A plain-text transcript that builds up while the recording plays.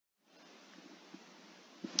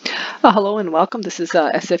Hello and welcome. This is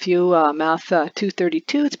SFU Math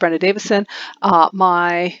 232. It's Brenda Davison.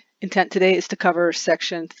 My intent today is to cover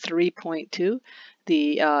section 3.2,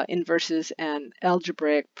 the inverses and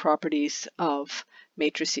algebraic properties of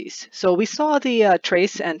matrices. So we saw the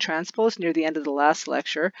trace and transpose near the end of the last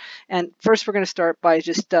lecture. And first we're going to start by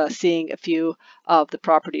just seeing a few of the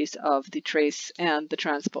properties of the trace and the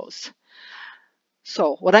transpose.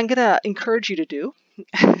 So what I'm going to encourage you to do,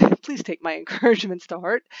 please take my encouragements to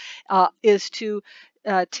heart, is to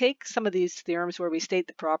take some of these theorems where we state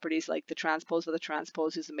the properties like the transpose of the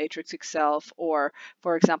transpose is the matrix itself, or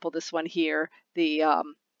for example, this one here, the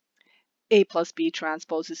A plus B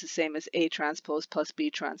transpose is the same as A transpose plus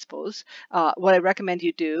B transpose. What I recommend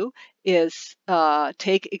you do is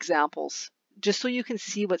take examples just so you can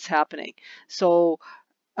see what's happening. So,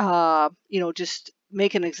 just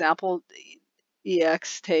make an example.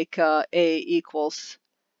 EX, take A equals,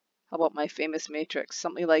 how about my famous matrix?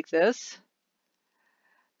 Something like this.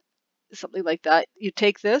 Something like that. You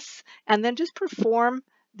take this and then just perform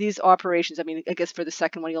these operations. I mean, I guess for the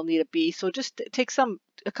second one, you'll need a B. So just take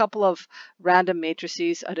a couple of random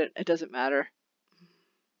matrices. It doesn't matter.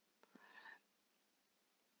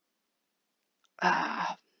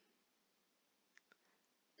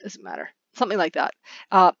 Doesn't matter. Something like that.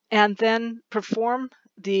 And then perform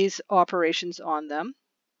these operations on them.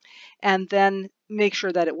 And then make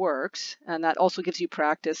sure that it works, and that also gives you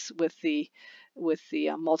practice with the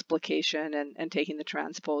multiplication and taking the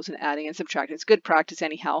transpose and adding and subtracting. It's good practice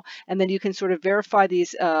anyhow, and then you can sort of verify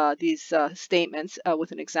these statements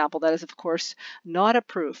with an example. That is, of course, not a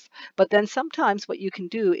proof, but then sometimes what you can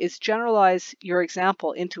do is generalize your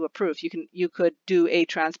example into a proof. You could do A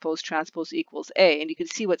transpose equals A, and you can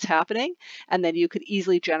see what's happening, and then you could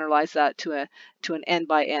easily generalize that to an n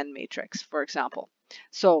by n matrix, for example.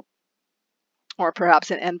 So, or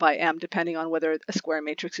perhaps an n by m, depending on whether a square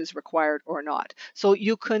matrix is required or not. So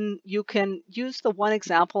you can use the one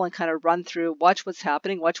example and kind of run through, watch what's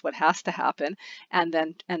happening, watch what has to happen, and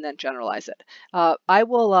then generalize it. I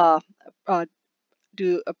will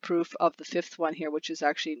do a proof of the fifth one here, which is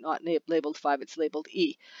actually not labeled 5, it's labeled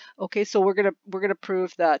E. Okay, so we're gonna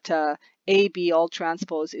prove that AB all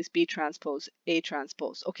transpose is B transpose A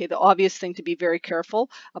transpose. Okay, the obvious thing to be very careful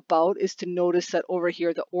about is to notice that over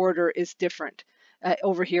here the order is different.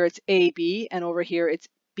 Over here it's AB, and over here it's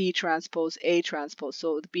B transpose A transpose.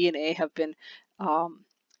 So the B and A have been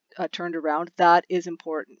turned around. That is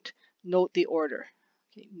important. Note the order.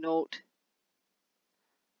 Okay, note.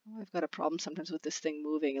 I've got a problem sometimes with this thing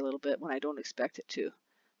moving a little bit when I don't expect it to.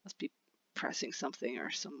 Must be pressing something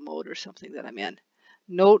or some mode or something that I'm in.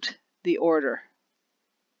 Note the order.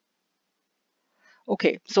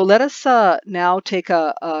 Okay, so let us now take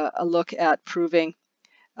a look at proving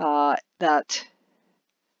that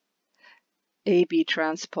AB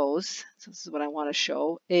transpose, so this is what I want to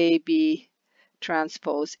show, AB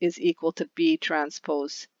transpose is equal to B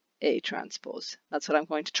transpose A transpose. That's what I'm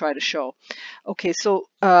going to try to show. Okay, so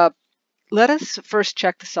let us first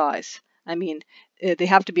check the size. I mean, they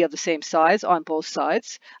have to be of the same size on both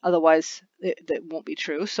sides, otherwise that won't be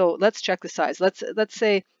true. So let's check the size. Let's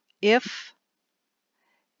say if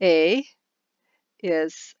A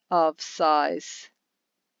is of size,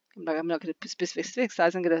 I'm not going to put specific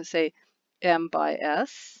size, I'm going to say M by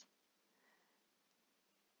S.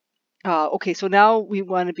 Okay, so now we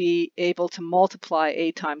want to be able to multiply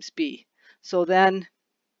A times B. So then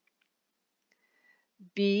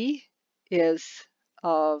B is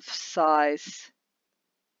of size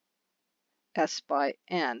S by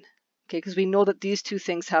N. Okay, because we know that these two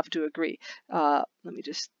things have to agree. Let me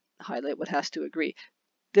just highlight what has to agree.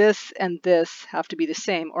 This and this have to be the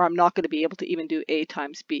same, or I'm not going to be able to even do A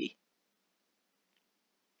times B.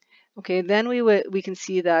 Okay, then we can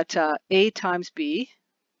see that A times B,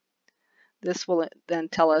 this will then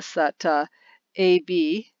tell us that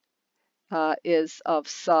AB is of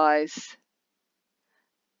size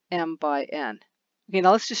M by N. Okay,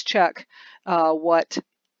 now let's just check what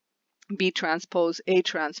B transpose A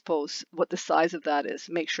transpose, what the size of that is.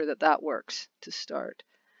 Make sure that that works to start.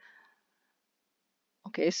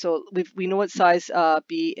 Okay, so we know what size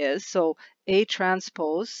B is. So A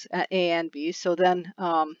transpose, A and B. So then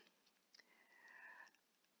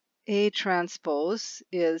A transpose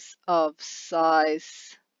is of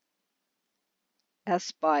size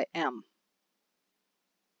S by M.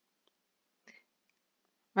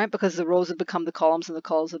 Right, because the rows have become the columns and the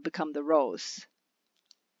columns have become the rows.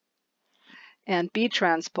 And B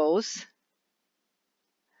transpose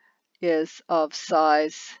is of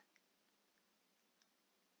size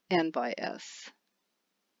N by S.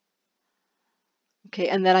 Okay,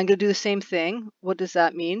 and then I'm going to do the same thing. What does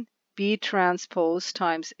that mean? B transpose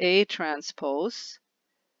times A transpose.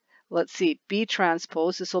 Let's see, B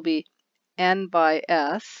transpose, this will be n by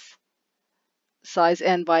s, size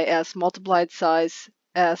n by s multiplied size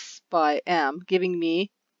s by m, giving me,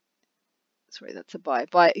 sorry, that's a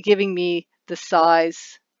by giving me the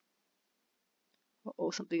size, uh-oh,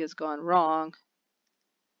 something has gone wrong,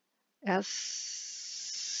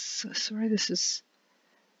 s, sorry, this is,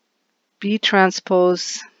 B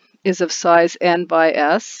transpose is of size n by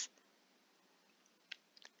s.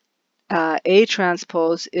 A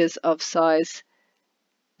transpose is of size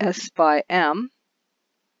s by m.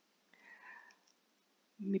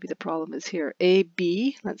 Maybe the problem is here.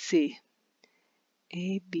 AB, let's see.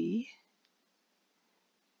 AB.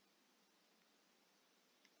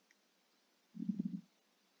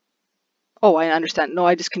 Oh, I understand. No,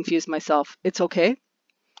 I just confused myself. It's okay.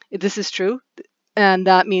 This is true. And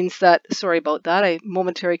that means that, sorry about that, a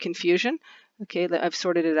momentary confusion. Okay, I've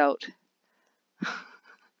sorted it out.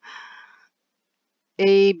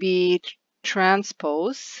 AB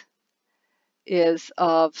transpose is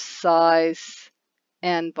of size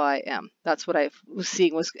n by m. That's what I was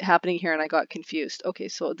seeing was happening here, and I got confused. Okay,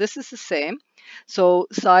 so this is the same. So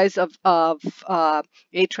size of A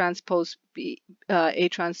transpose B, B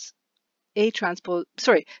transpose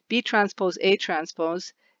A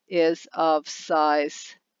transpose is of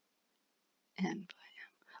size n by m.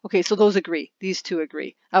 Okay, so those agree. These two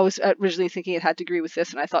agree. I was originally thinking it had to agree with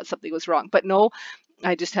this, and I thought something was wrong. But no,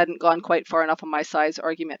 I just hadn't gone quite far enough on my size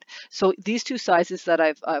argument. So these two sizes that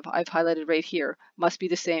I've highlighted right here must be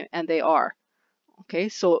the same, and they are. Okay,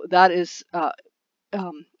 so that is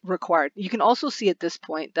required. You can also see at this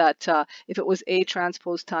point that if it was A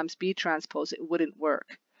transpose times B transpose, it wouldn't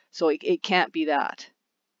work. So it can't be that.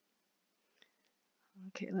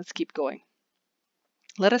 Okay, let's keep going.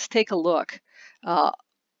 Let us take a look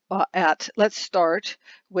let's start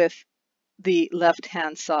with the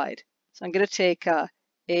left-hand side. So I'm going to take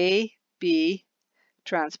A, B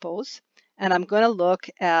transpose, and I'm going to look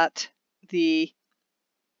at the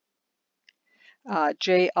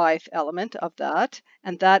jith element of that,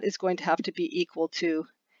 and that is going to have to be equal to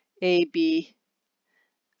AB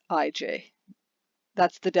ij.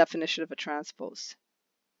 That's the definition of a transpose.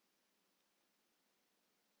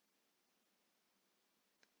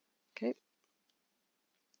 Okay.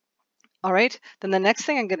 All right, then the next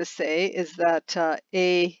thing I'm going to say is that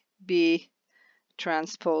AB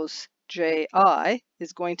transpose ji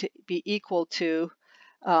is going to be equal to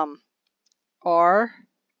r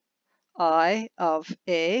I of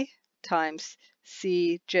A times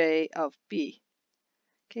Cj of B.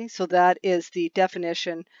 Okay, so that is the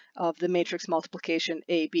definition of the matrix multiplication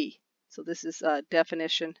AB. So this is a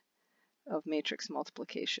definition of matrix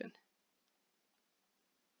multiplication.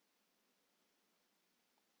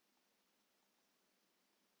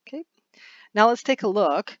 Okay, now let's take a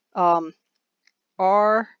look. R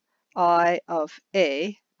I of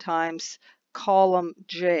A times column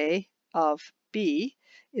J of B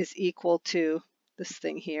is equal to this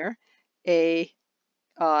thing here, AI1,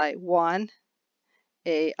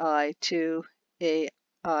 AI2,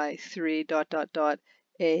 AI3, dot, dot, dot,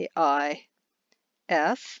 AIS,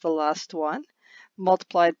 the last one,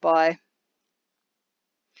 multiplied by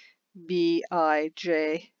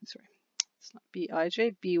BIJ, sorry, it's not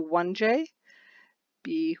BIJ, B1J,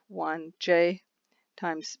 B1J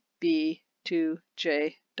times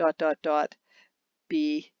B2J, dot, dot, dot,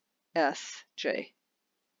 BSJ.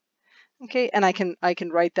 Okay, and I can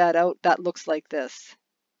write that out. That looks like this.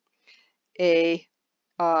 AI1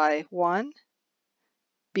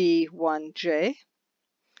 B1J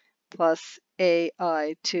plus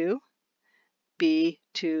AI2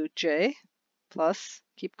 B2J plus,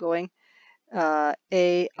 keep going,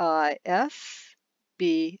 AIS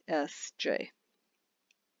BSJ.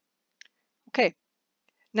 Okay,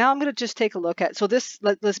 now I'm going to just take a look at, so this,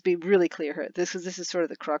 let's be really clear here. This is sort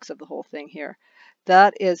of the crux of the whole thing here.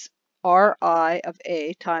 That is Ri of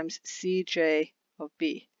A times Cj of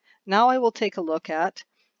B. Now I will take a look at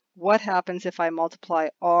what happens if I multiply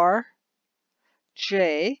Rj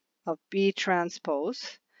of B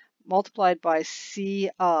transpose multiplied by Ci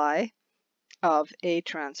of A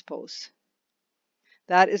transpose.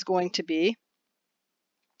 That is going to be,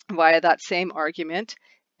 via that same argument,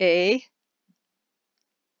 A,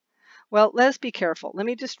 well, let's be careful. Let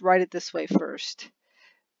me just write it this way first.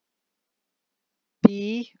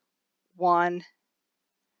 B1,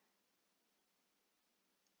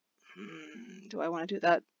 do I want to do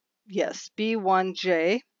that? Yes,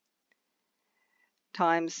 B1J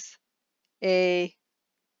times AI1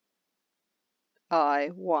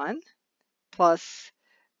 plus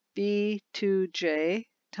B2J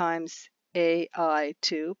times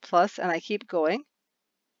AI2 plus, and I keep going.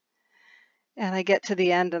 And I get to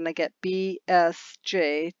the end and I get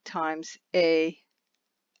BSJ times AIS.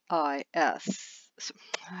 So,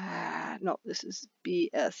 no, this is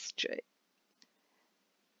BSJ.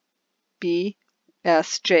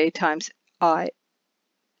 BSJ times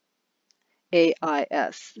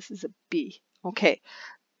AIS. This is a B. Okay.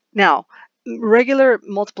 Now, regular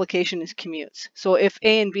multiplication is commutes. So if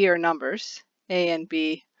A and B are numbers, A and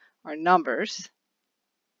B are numbers,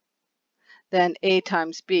 then A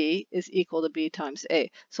times B is equal to B times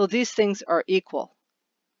A. So these things are equal.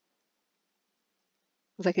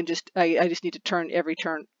 I can just, I just need to turn every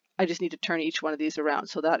turn, I just need to turn each one of these around.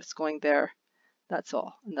 So that's going there, that's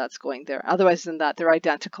all, and that's going there. Otherwise than that, they're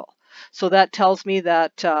identical. So that tells me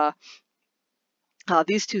that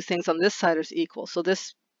these two things on this side are equal. So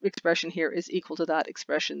this expression here is equal to that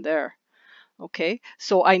expression there. Okay,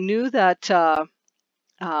 so I knew that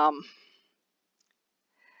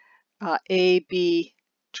AB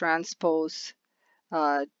transpose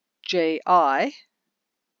JI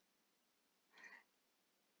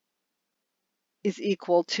is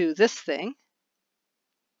equal to this thing.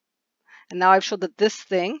 And now I've showed that this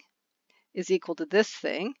thing is equal to this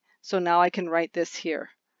thing. So now I can write this here.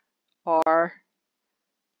 RJ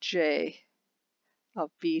of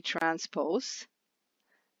B transpose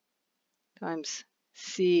times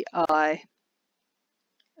CI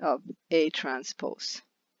of A transpose.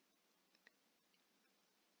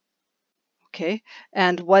 Okay,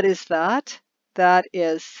 and what is that? That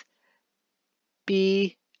is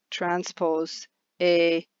B transpose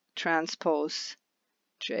A transpose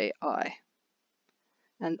JI.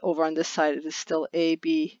 And over on this side, it is still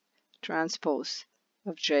AB transpose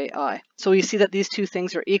of JI. So you see that these two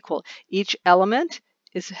things are equal. Each element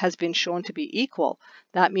has been shown to be equal.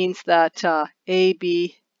 That means that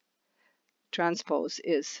AB transpose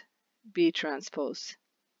is B transpose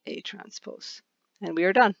A transpose. And we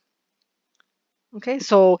are done. Okay,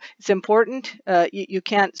 so it's important. You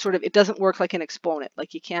can't sort of, it doesn't work like an exponent.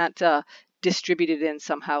 Like you can't distribute it in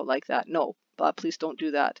somehow like that. No, please don't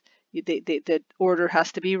do that. The order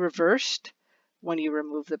has to be reversed when you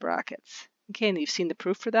remove the brackets. Okay, and you've seen the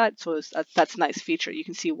proof for that. So that's a nice feature. You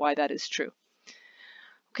can see why that is true.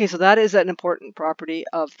 Okay, so that is an important property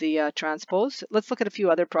of the transpose. Let's look at a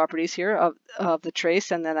few other properties here of the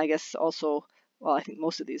trace, and then I guess also, well, I think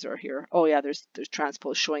most of these are here. Oh yeah, there's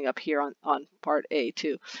transpose showing up here on part A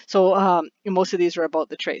too. So most of these are about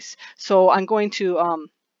the trace. So I'm going to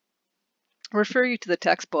refer you to the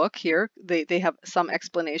textbook here. They have some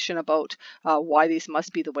explanation about why these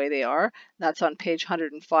must be the way they are. That's on page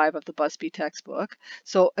 105 of the Busby textbook.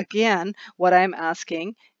 So again, what I'm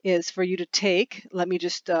asking is for you to take, let me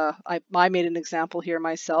just, I made an example here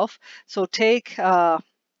myself. So take A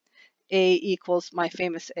equals my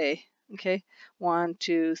famous A. Okay, 1,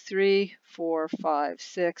 2, 3, 4, 5,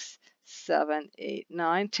 6, 7, 8,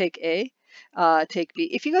 9. Take A. Take B.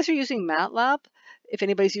 If you guys are using MATLAB, if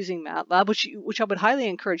anybody's using MATLAB, which I would highly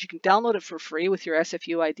encourage, you can download it for free with your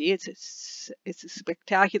SFU ID. It's a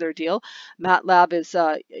spectacular deal. MATLAB is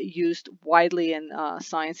used widely in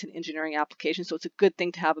science and engineering applications, so it's a good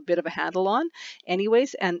thing to have a bit of a handle on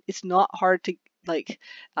anyways, and it's not hard to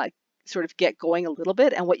sort of get going a little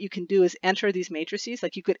bit. And what you can do is enter these matrices,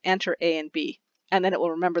 like you could enter A and B, and then it will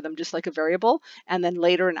remember them just like a variable. And then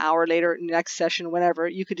later, an hour later, next session, whenever,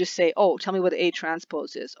 you could just say, oh, tell me what A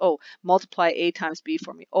transpose is. Oh, multiply A times B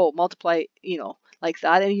for me. Oh, multiply, like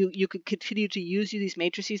that. And you could continue to use these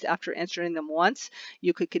matrices after entering them once.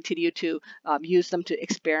 You could continue to use them to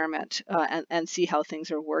experiment and see how things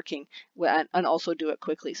are working, and also do it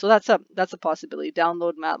quickly. So that's a possibility.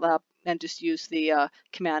 Download MATLAB and just use the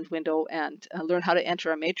command window and learn how to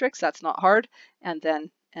enter a matrix. That's not hard. And then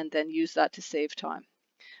use that to save time.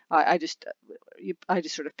 I just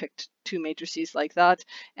sort of picked two matrices like that.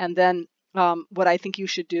 And then what I think you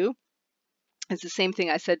should do is the same thing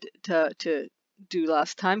I said to do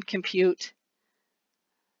last time. Compute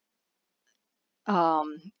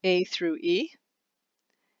A through E,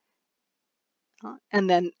 and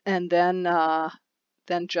then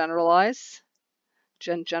generalize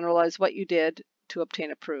what you did to obtain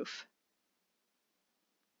a proof.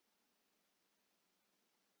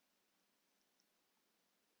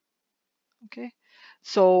 Okay,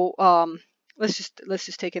 so let's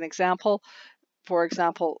just take an example. For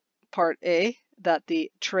example, part A, that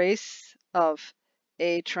the trace of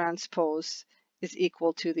A transpose is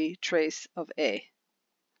equal to the trace of A.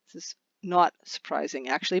 This is not surprising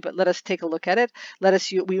actually, but let us take a look at it.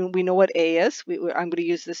 We know what A is. I'm going to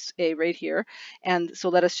use this A right here, and so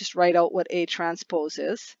let us just write out what A transpose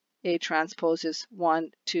is. A transpose is 1,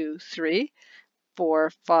 2, 3.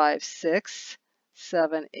 4, 5, 6,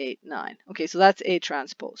 7, 8, 9. Okay, so that's A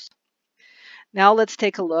transpose. Now let's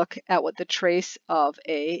take a look at what the trace of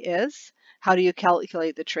A is. How do you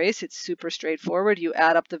calculate the trace? It's super straightforward. You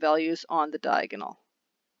add up the values on the diagonal.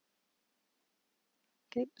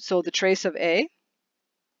 Okay, so the trace of A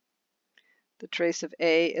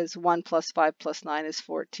is 1 plus 5 plus 9 is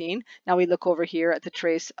 14. Now we look over here at the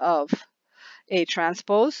trace of A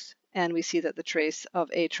transpose, and we see that the trace of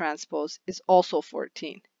A transpose is also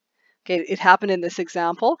 14. Okay, it happened in this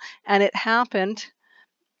example, and it happened,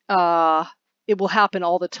 it will happen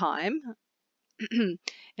all the time. And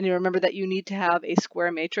you remember that you need to have a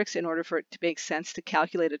square matrix in order for it to make sense to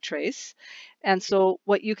calculate a trace. And so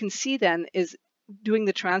what you can see then is doing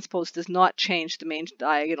the transpose does not change the main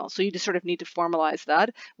diagonal. So you just sort of need to formalize that.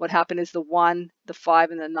 What happened is the 1, the 5,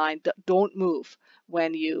 and the 9 don't move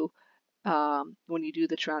when you do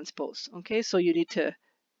the transpose. Okay, so you need to,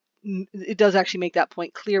 it does actually make that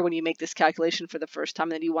point clear when you make this calculation for the first time,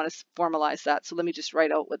 and then you want to formalize that. So let me just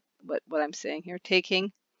write out what I'm saying here.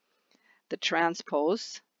 Taking the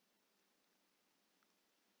transpose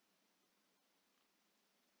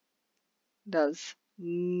does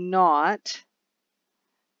not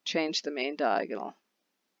change the main diagonal.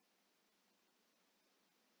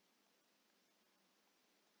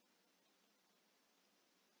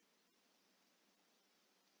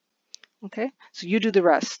 Okay, so you do the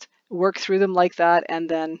rest. Work through them like that, and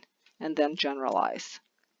then generalize.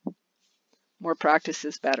 More practice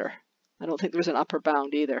is better. I don't think there's an upper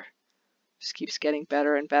bound either. Just keeps getting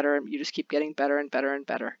better and better, and you just keep getting better and better and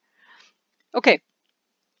better. Okay,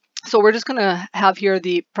 so we're just going to have here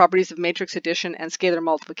the properties of matrix addition and scalar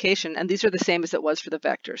multiplication, and these are the same as it was for the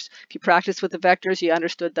vectors. If you practice with the vectors, you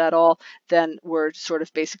understood that all, then we're sort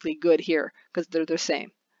of basically good here because they're the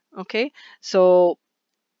same. Okay, so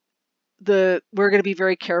we're going to be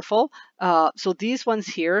very careful. So these ones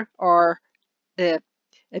here are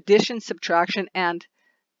addition, subtraction, and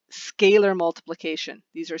scalar multiplication.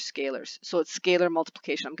 These are scalars. So it's scalar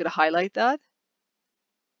multiplication. I'm going to highlight that.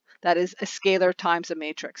 That is a scalar times a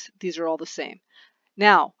matrix. These are all the same.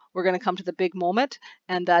 Now we're going to come to the big moment,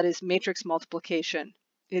 and that is matrix multiplication.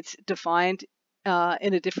 It's defined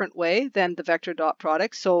in a different way than the vector dot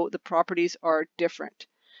product, so the properties are different.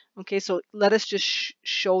 Okay, so let us just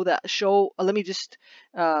show that. Let me just.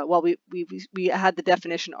 Well, we had the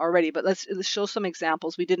definition already, but let's show some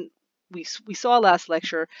examples. We saw last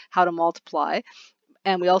lecture how to multiply,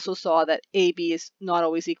 and we also saw that AB is not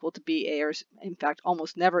always equal to BA, or in fact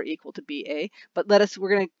almost never equal to BA. But we're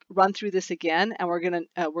going to run through this again, and we're going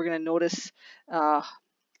to notice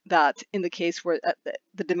that in the case where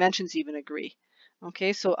the dimensions even agree.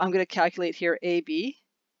 Okay, so I'm going to calculate here AB,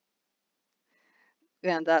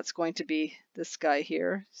 and that's going to be this guy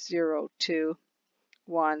here, 0, 2,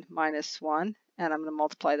 1, minus 1, and I'm going to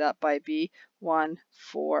multiply that by B, 1,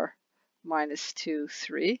 4, minus 2,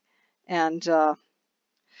 3, and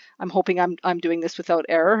I'm hoping I'm doing this without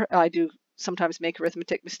error. I do sometimes make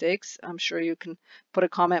arithmetic mistakes. I'm sure you can put a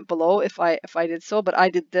comment below if I did so, but I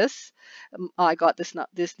did this. I got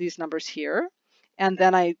these numbers here, and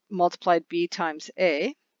then I multiplied B times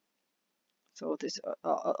A. So this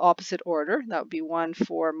opposite order, that would be 1,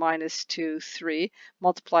 4, minus 2, 3.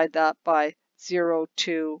 Multiplied that by 0,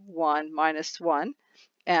 2, 1, minus 1.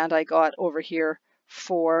 And I got over here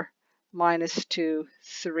 4, minus 2,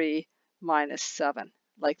 3, minus 7,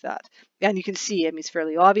 like that. And you can see, I mean, it's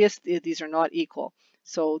fairly obvious, these are not equal.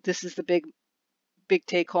 So this is the big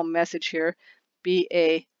take-home message here.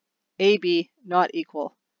 AB not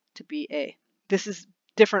equal to BA. This is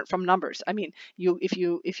different from numbers. I mean, if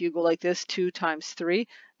you go like this, 2 times 3,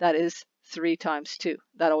 that is 3 times 2.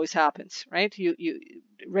 That always happens, right?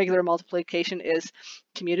 Regular multiplication is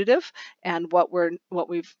commutative, and what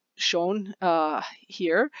we've shown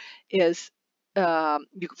here is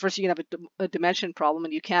first you can have a dimension problem,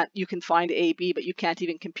 and you can find AB, but you can't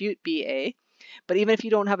even compute BA. But even if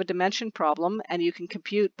you don't have a dimension problem and you can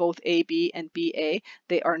compute both AB and BA,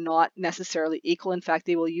 they are not necessarily equal. In fact,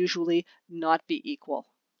 they will usually not be equal.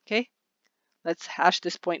 Okay, let's hash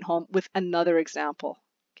this point home with another example.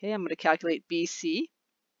 Okay, I'm going to calculate BC.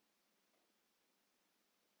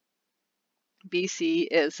 BC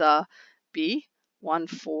is B, 1,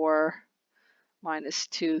 4, minus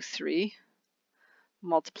 2, 3,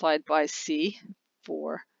 multiplied by C,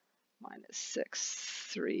 4, minus 6,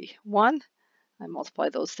 3, 1. I multiply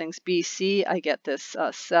those things. BC, I get this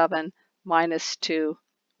 7, minus 2,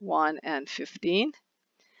 1, and 15.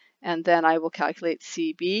 And then I will calculate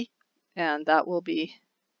CB, and that will be,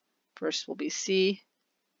 first will be C,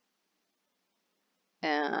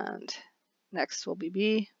 and next will be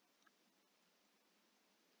B,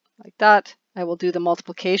 like that. I will do the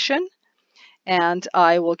multiplication, and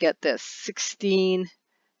I will get this 16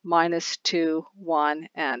 minus 2, 1,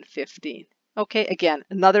 and 15. Okay, again,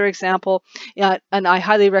 another example, and I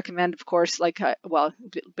highly recommend, of course, like, well,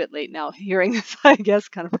 a bit late now hearing this, I guess,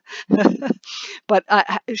 kind of, but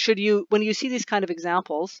when you see these kind of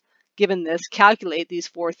examples, given this, calculate these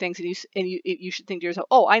four things, and you should think to yourself,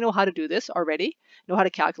 oh, I know how to do this already, know how to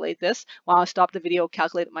calculate this. Well, I'll stop the video,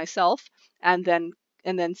 calculate it myself, and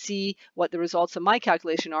then see what the results of my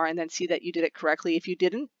calculation are, and then see that you did it correctly. If you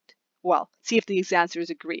didn't, well, see if these answers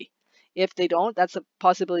agree. If they don't, that's a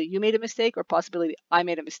possibility you made a mistake, or possibility I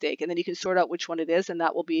made a mistake. And then you can sort out which one it is, and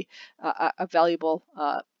that will be a valuable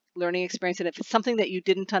learning experience. And if it's something that you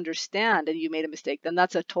didn't understand and you made a mistake, then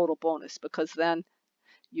that's a total bonus, because then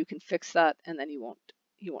you can fix that, and then you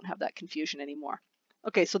won't have that confusion anymore.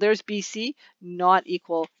 Okay, so there's BC not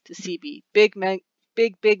equal to CB.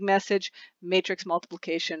 Big message, matrix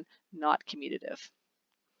multiplication, not commutative.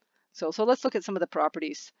 So let's look at some of the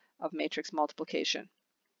properties of matrix multiplication.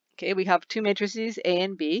 Okay, we have two matrices, A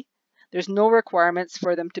and B. There's no requirements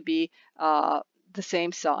for them to be the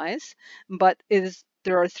same size, but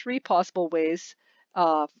there are three possible ways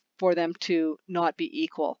for them to not be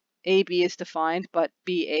equal. AB is defined, but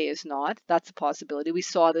BA is not. That's a possibility. We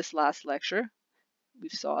saw this last lecture. We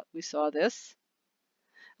saw this.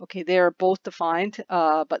 Okay, they are both defined,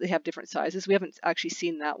 but they have different sizes. We haven't actually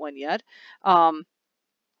seen that one yet. And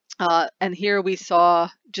here we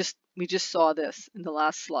just saw this in the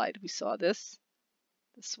last slide. We saw this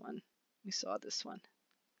one. We saw this one.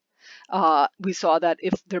 We saw that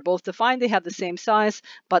if they're both defined, they have the same size,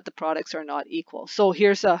 but the products are not equal. So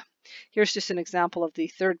here's just an example of the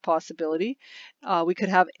third possibility. We could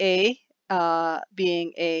have A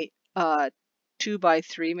being a 2 by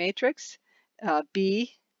 3 matrix,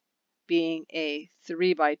 B being a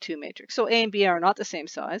 3 by 2 matrix. So A and B are not the same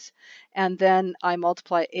size. And then I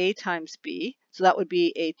multiply A times B. So that would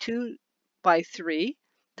be a 2 by 3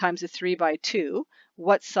 times a 3 by 2.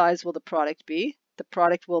 What size will the product be? The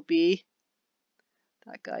product will be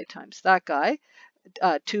that guy times that guy,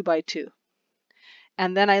 2 by 2.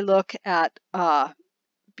 And then I look at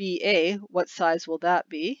BA. What size will that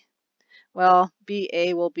be? Well,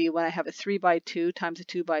 BA will be when I have a 3 by 2 times a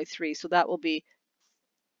 2 by 3. So that will be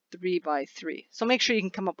 3 by 3. So make sure you can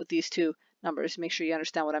come up with these two numbers. Make sure you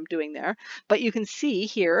understand what I'm doing there. But you can see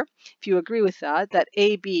here, if you agree with that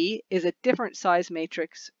AB is a different size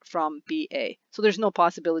matrix from BA. So there's no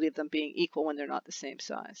possibility of them being equal when they're not the same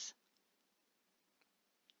size.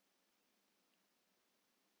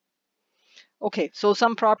 Okay, so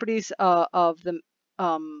some properties of the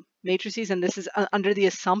matrices, and this is under the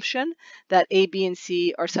assumption that A, B, and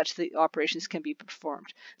C are such that the operations can be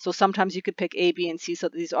performed. So sometimes you could pick A, B, and C so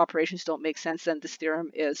that these operations don't make sense, and this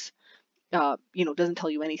theorem is, doesn't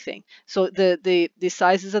tell you anything. So the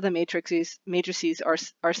sizes of the matrices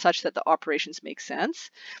are such that the operations make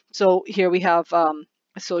sense. So here we have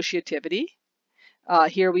associativity.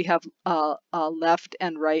 Here we have left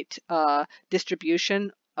and right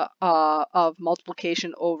distribution of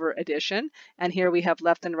multiplication over addition, and here we have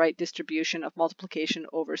left and right distribution of multiplication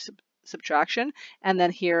over subtraction, and then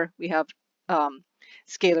here we have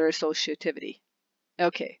scalar associativity.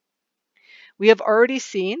 Okay, we have already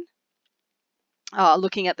seen,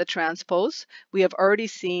 looking at the transpose, we have already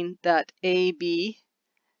seen that AB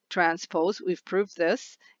transpose, we've proved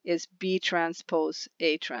this, is B transpose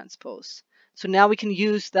A transpose. So now we can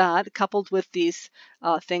use that coupled with these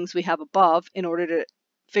things we have above in order to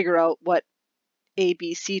figure out what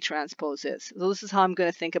ABC transpose is. So this is how I'm going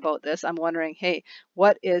to think about this. I'm wondering, hey,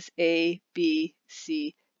 what is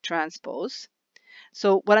ABC transpose?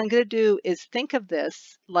 So what I'm going to do is think of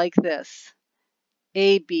this like this.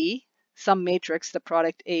 AB, some matrix, the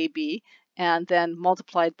product AB, and then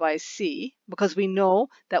multiplied by C, because we know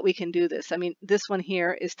that we can do this. I mean, this one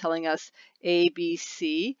here is telling us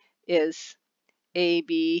ABC is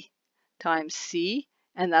AB times C,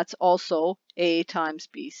 and that's also A times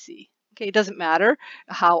BC. Okay, it doesn't matter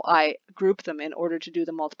how I group them in order to do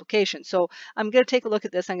the multiplication. So I'm going to take a look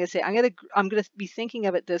at this. I'm going to say I'm going to be thinking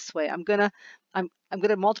of it this way. I'm going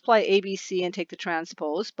to multiply ABC and take the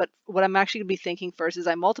transpose. But what I'm actually going to be thinking first is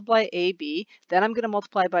I multiply AB, then I'm going to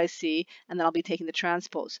multiply by C, and then I'll be taking the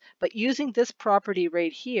transpose. But using this property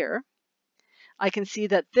right here, I can see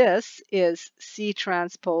that this is C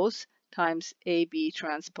transpose times AB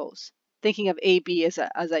transpose, thinking of AB as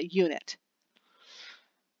a unit.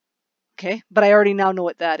 Okay, but I already now know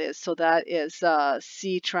what that is. So that is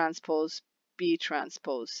C transpose B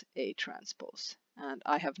transpose A transpose. And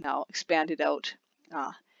I have now expanded out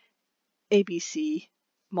ABC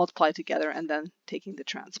multiplied together and then taking the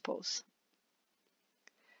transpose.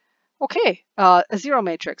 Okay, a zero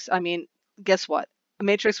matrix. I mean, guess what? A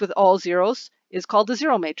matrix with all zeros is called a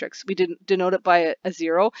zero matrix. We denote it by a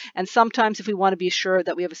zero. And sometimes if we want to be sure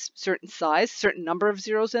that we have a certain size, certain number of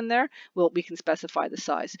zeros in there, we can specify the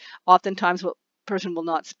size. Oftentimes what person will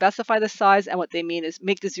not specify the size, and what they mean is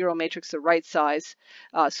make the zero matrix the right size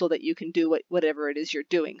so that you can do whatever it is you're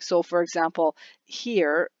doing. So for example,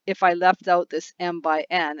 here, if I left out this m by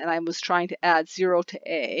n and I was trying to add 0 to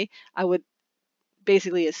a, I would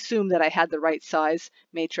basically assume that I had the right size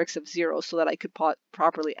matrix of 0 so that I could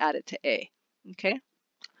properly add it to A. Okay,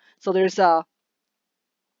 so there's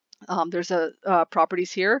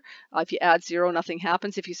properties here. If you add 0, nothing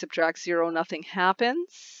happens. If you subtract 0, nothing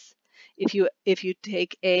happens. If you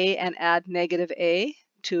take A and add negative A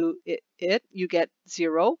to it, you get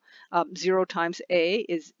 0. 0 times A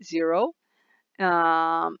is 0.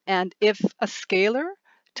 And if a scalar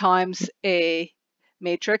times a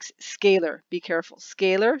matrix, scalar, be careful,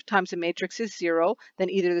 scalar times a matrix is 0,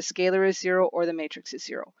 then either the scalar is 0 or the matrix is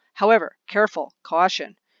 0. However, careful,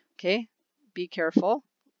 caution, okay? Be careful.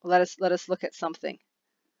 Let us look at something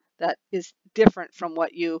that is different from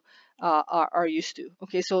what you are used to.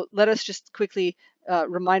 Okay, so let us just quickly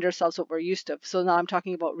remind ourselves what we're used to. So now I'm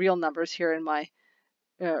talking about real numbers here in my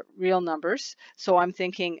real numbers. So I'm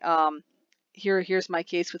thinking, here's my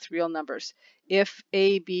case with real numbers. If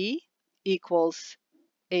AB equals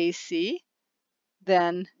AC,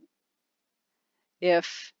 then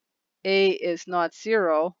if A is not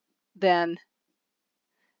 0, then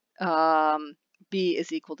B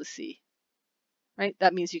is equal to C, right?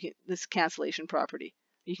 That means you can, this cancellation property,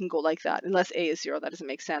 you can go like that. Unless A is 0, that doesn't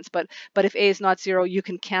make sense. But if A is not 0, you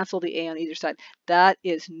can cancel the A on either side. That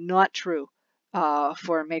is not true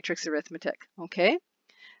for matrix arithmetic, okay?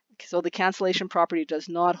 So the cancellation property does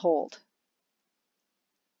not hold.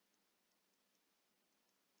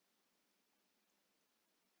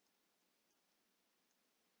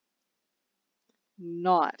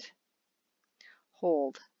 Not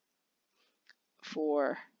hold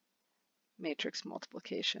for matrix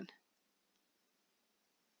multiplication.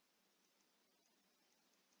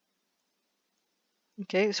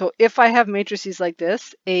 Okay, so if I have matrices like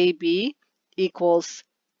this, AB equals,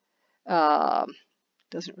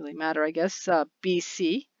 doesn't really matter, I guess,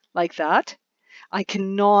 BC, like that, I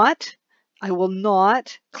will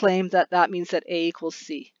not claim that that means that A equals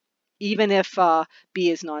C, even if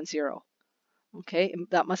B is non-zero. Okay, you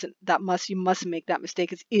must make that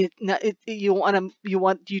mistake. You do not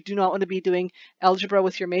want to be doing algebra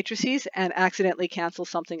with your matrices and accidentally cancel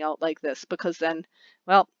something out like this, because then,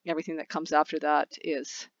 well, everything that comes after that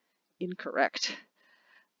is incorrect.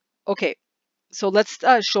 Okay, so let's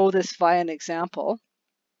show this via an example.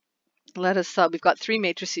 We've got 3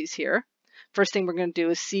 matrices here. First thing we're going to do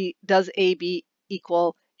is see, does AB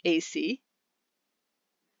equal AC?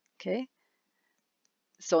 Okay.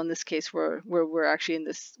 So in this case, we're actually in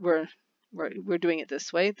this, we're doing it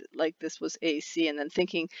this way, like this was AC, and then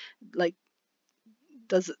thinking, like,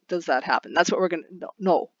 does that happen? That's what we're going to,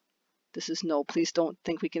 no, this is no. Please don't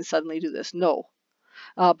think we can suddenly do this. No.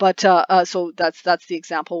 So that's the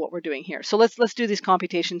example what we're doing here. So let's do these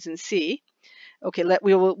computations in C. Okay,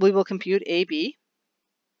 we will compute AB.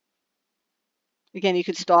 Again, you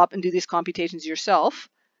could stop and do these computations yourself.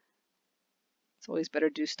 It's always better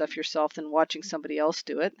to do stuff yourself than watching somebody else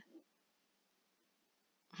do it.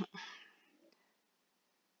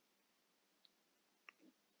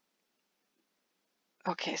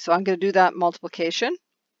 Okay, so I'm going to do that multiplication.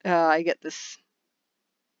 I get this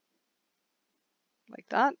like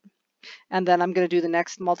that. And then I'm going to do the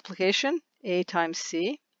next multiplication, A times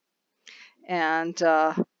C. And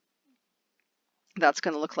that's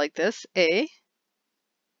going to look like this, A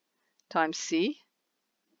times C.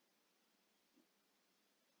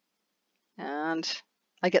 And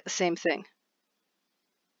I get the same thing.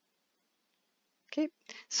 Okay,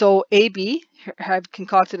 so AB, I've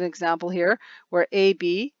concocted an example here where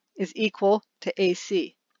AB is equal to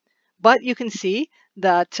AC. But you can see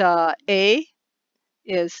that A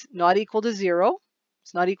is not equal to 0.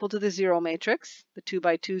 It's not equal to the 0 matrix, the 2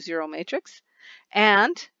 by 2 0 matrix.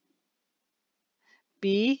 And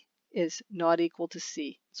B is not equal to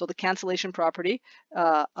C. So the cancellation property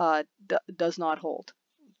does not hold.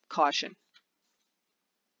 Caution.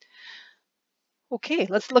 Okay,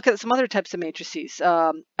 let's look at some other types of matrices.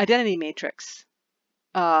 Identity matrix.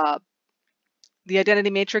 The identity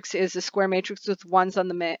matrix is a square matrix with 1s on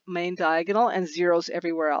the main diagonal and 0s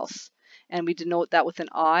everywhere else. And we denote that with an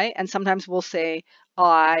I. And sometimes we'll say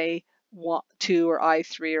I I2 or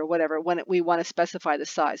I3 or whatever when we want to specify the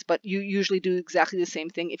size. But you usually do exactly the same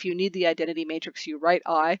thing. If you need the identity matrix, you write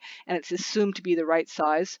I, and it's assumed to be the right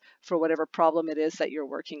size for whatever problem it is that you're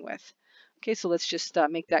working with. Okay, so let's just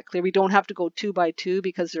make that clear. We don't have to go 2 by 2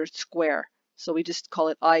 because they're square. So we just call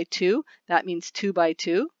it I2. That means 2 by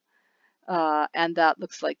 2. And that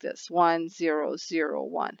looks like this, 1, 0, 0,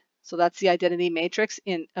 1. So that's the identity matrix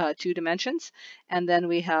in 2 dimensions. And then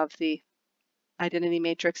we have the identity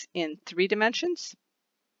matrix in 3 dimensions,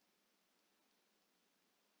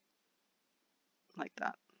 like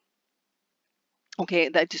that. Okay,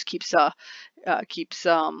 that just keeps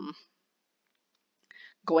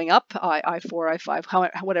going up, I4,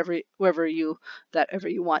 I5, wherever you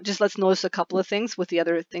want. Just let's notice a couple of things with the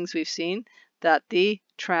other things we've seen, that the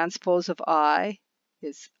transpose of I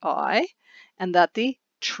is I, and that the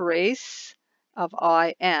trace of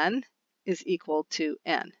IN is equal to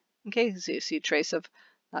N. Okay, so you see a trace of,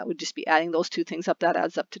 that would just be adding those two things up, that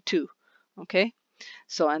adds up to 2. Okay,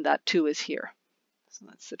 so and that 2 is here. So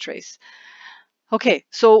that's the trace. Okay,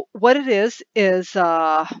 so what it is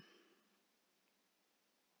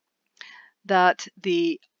that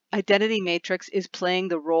the identity matrix is playing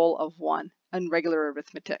the role of 1 in regular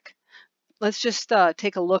arithmetic. Let's just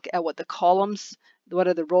take a look at what the columns, what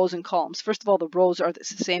are the rows and columns. First of all, the rows are the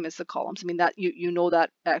same as the columns. I mean, that you know that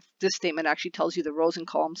this statement actually tells you the rows and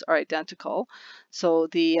columns are identical. So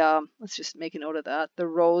the let's just make a note of that. The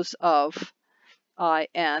rows of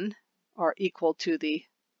IN are equal to the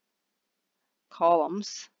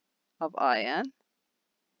columns of IN.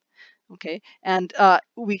 Okay, and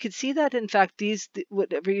we could see that in fact these,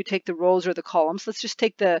 whatever you take the rows or the columns, let's just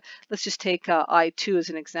take I2 as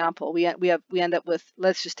an example. We end up with,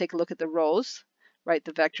 let's just take a look at the rows, write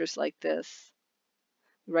the vectors like this,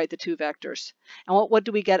 write the 2 vectors, and what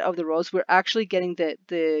do we get of the rows? We're actually getting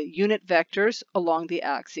the unit vectors along the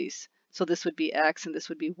axes. So this would be x and this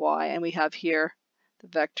would be y, and we have here the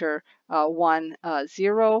vector 1,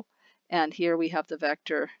 0, and here we have the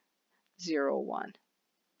vector 0, 1.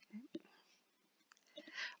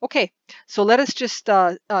 Okay, so let us just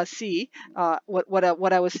see what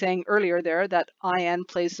I was saying earlier there, that IN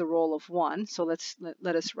plays the role of 1. So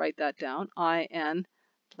let us write that down. IN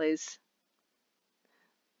plays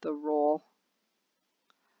the role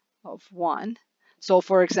of 1. So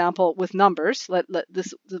for example, with numbers,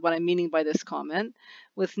 this is what I'm meaning by this comment.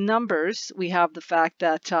 With numbers, we have the fact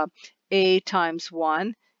that A times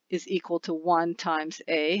 1 is equal to 1 times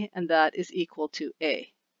A, and that is equal to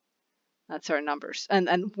A. That's our numbers.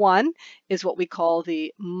 And 1 is what we call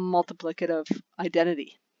the multiplicative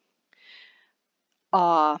identity.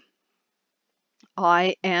 IN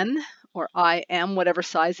or IM, whatever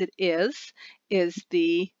size it is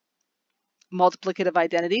the multiplicative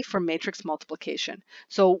identity for matrix multiplication.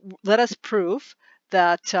 So let us prove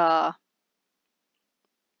that,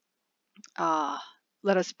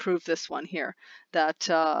 let us prove this one here, that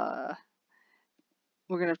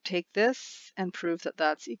we're going to take this and prove that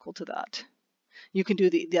that's equal to that. You can do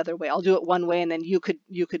the other way. I'll do it one way, and then you could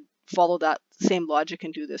follow that same logic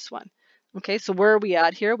and do this one. Okay, so where are we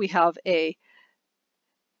at here? We have a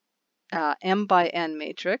m by n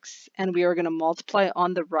matrix, and we are going to multiply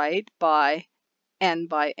on the right by n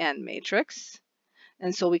by n matrix.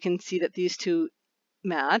 And so we can see that these two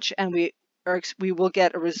match, and we will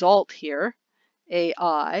get a result here,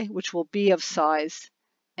 AI, which will be of size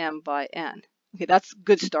m by n. Okay, that's a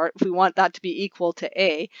good start. If we want that to be equal to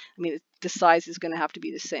A, I mean, the size is going to have to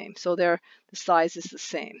be the same. So there, the size is the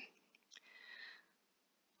same.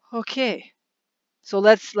 Okay, so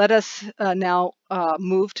let us now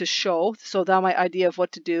move to show. So now my idea of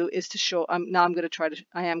what to do is to show. I am going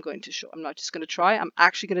to show. I'm not just going to try. I'm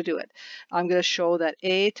actually going to do it. I'm going to show that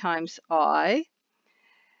A times I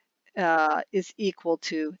is equal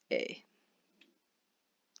to A.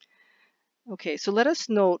 Okay, so let us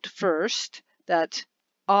note first that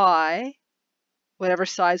I, whatever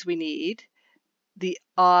size we need, the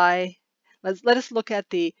I, let us look at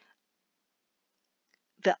the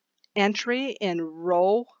entry in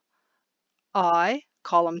row I,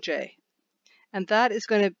 column J. And that is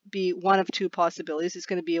going to be one of two possibilities. It's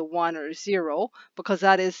going to be a 1 or a 0, because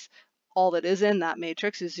that is all that is in that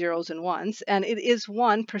matrix, is zeros and ones. And it is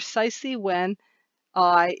 1 precisely when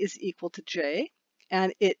I is equal to J,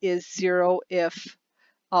 and it is 0 if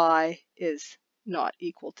I is not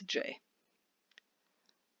equal to J.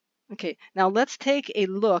 Okay, now let's take a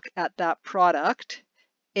look at that product,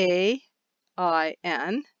 A, I,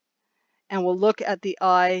 N, and we'll look at the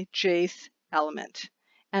I, jth element.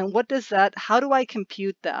 And what does that, how do I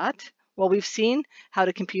compute that? Well, we've seen how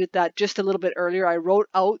to compute that just a little bit earlier. I wrote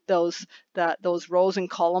out those rows and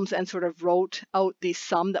columns and sort of wrote out the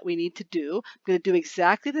sum that we need to do. I'm going to do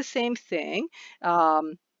exactly the same thing.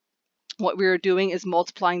 What we're doing is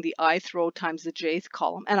multiplying the ith row times the jth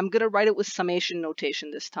column, and I'm going to write it with summation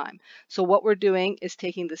notation this time. So what we're doing is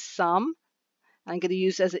taking the sum, I'm going to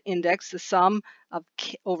use as an index the sum of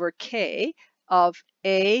k over k of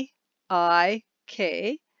a I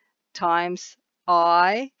k times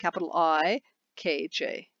I, capital I, k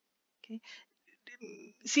j. Okay.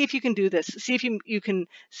 See if you can do this. See if you can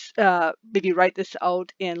maybe write this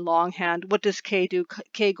out in longhand. What does k do?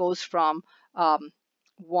 K goes from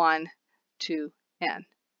 1 to n.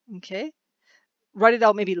 Okay. Write it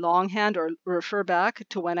out maybe longhand or refer back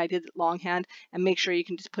to when I did it longhand and make sure you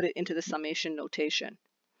can just put it into the summation notation.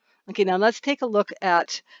 Okay, now let's take a look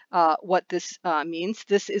at what this means.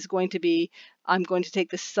 This is going to be, I'm going to take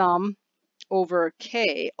the sum over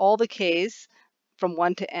k, all the k's from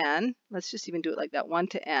 1 to n. Let's just even do it like that, 1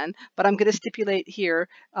 to n. But I'm going to stipulate here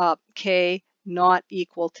k not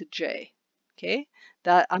equal to j. Okay,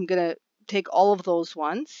 that I'm going to take all of those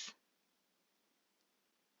ones.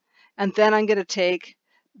 And then I'm going to take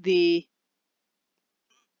the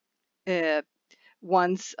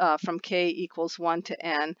ones from k equals 1 to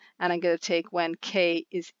n, and I'm going to take when k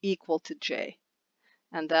is equal to j.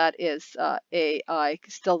 And that is ai,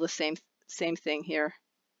 still the same thing here.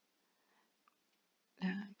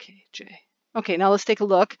 Okay, j. Okay, now let's take a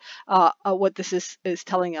look at what this is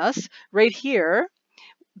telling us. Right here,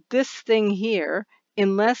 this thing here,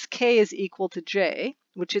 unless k is equal to j,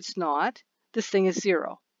 which it's not, this thing is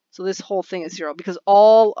 0. So this whole thing is 0 because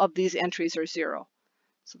all of these entries are 0.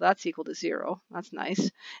 So that's equal to 0. That's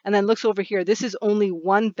nice. And then looks over here. This is only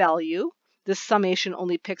one value. This summation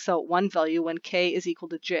only picks out one value when k is equal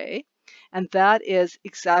to j. And that is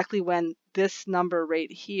exactly when this number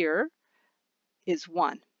right here is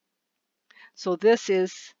 1. So this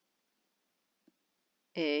is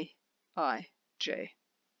a I j.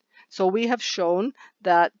 So we have shown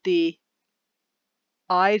that the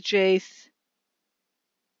ijth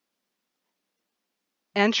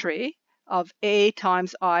entry of a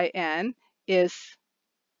times in is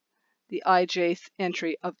the ijth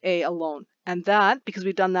entry of a alone. And that, because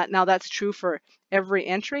we've done that, now that's true for every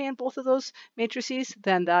entry in both of those matrices,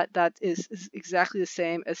 then that is exactly the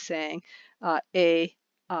same as saying a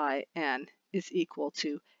in is equal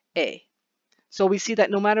to a. So we see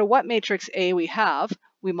that no matter what matrix A we have,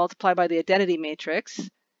 we multiply by the identity matrix,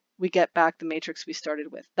 we get back the matrix we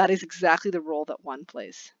started with. That is exactly the role that 1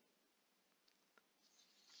 plays.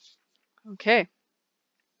 Okay.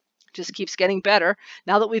 Just keeps getting better.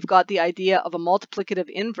 Now that we've got the idea of a multiplicative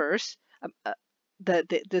inverse,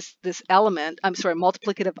 this element,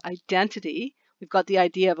 multiplicative identity, we've got the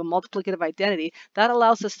idea of a multiplicative identity, that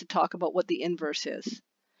allows us to talk about what the inverse is.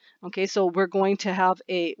 Okay, so we're going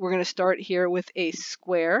to start here with a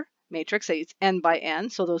square matrix. Say it's n by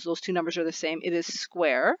n, so those two numbers are the same. It is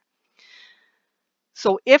square.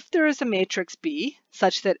 So if there is a matrix B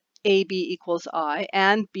such that AB equals I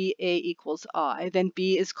and BA equals I, then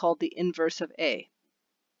B is called the inverse of A.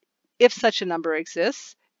 If such a number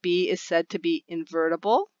exists, B is said to be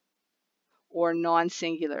invertible or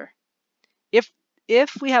non-singular. If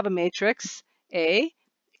we have a matrix A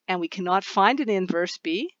and we cannot find an inverse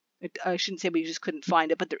B, I shouldn't say we just couldn't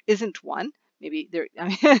find it, but there isn't one. Maybe there,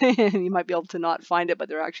 you might be able to not find it, but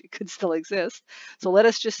there actually could still exist. So let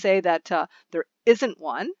us just say that there isn't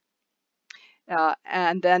one.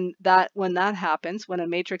 And then when that happens, when a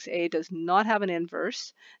matrix A does not have an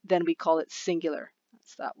inverse, then we call it singular.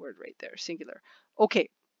 That's that word right there, singular. Okay.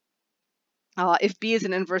 If B is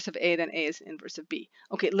an inverse of A, then A is an inverse of B.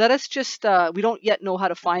 Okay, let us just, we don't yet know how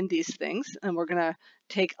to find these things, and we're going to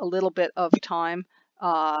take a little bit of time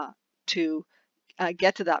to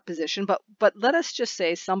get to that position. But let us just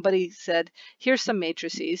say somebody said, here's some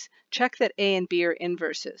matrices. Check that A and B are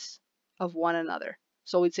inverses of one another.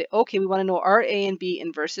 So we'd say, okay, we want to know are A and B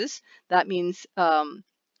inverses. That means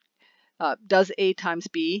does A times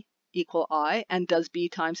B equal I, and does B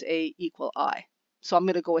times A equal I? So I'm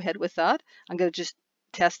going to go ahead with that. I'm going to just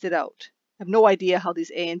test it out. I have no idea how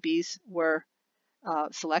these A and B's were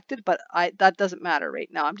selected, but that doesn't matter right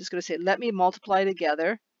now. I'm just going to say, let me multiply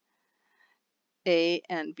together A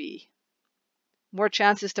and B. More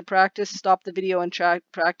chances to practice. Stop the video and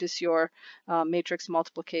practice your matrix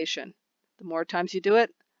multiplication. The more times you do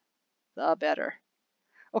it, the better.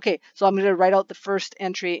 Okay, so I'm going to write out the first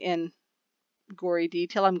entry in gory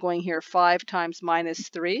detail. I'm going here 5 times minus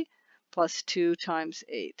 3 plus 2 times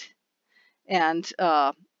 8. And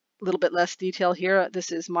little bit less detail here.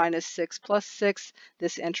 This is minus 6 plus 6.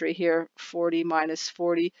 This entry here, 40 minus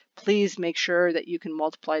 40. Please make sure that you can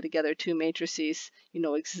multiply together two matrices. You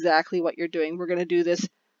know exactly what you're doing. We're going to do this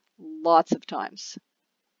lots of times.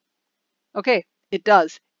 Okay, it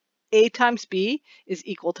does. A times B is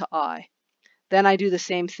equal to I. Then I do the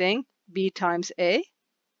same thing, B times A,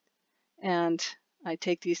 and I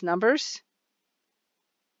take these numbers.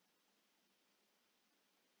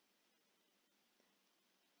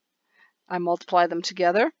 I multiply them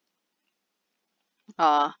together.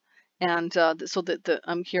 So that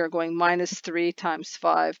I'm here going minus 3 times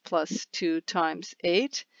 5 plus 2 times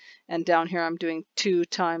 8. And down here I'm doing 2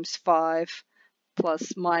 times 5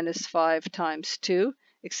 plus minus 5 times 2,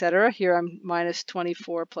 etc. Here I'm minus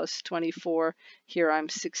 24 plus 24. Here I'm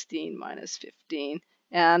 16 minus 15.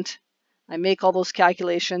 And I make all those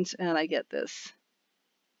calculations and I get this.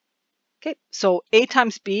 Okay, so A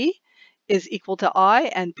times B is equal to I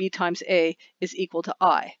and B times A is equal to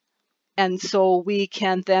I. And so we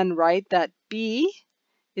can then write that B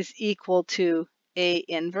is equal to A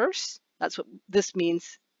inverse. That's what this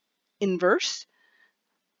means, inverse.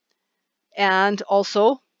 And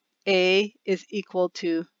also A is equal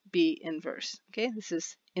to B inverse. Okay, this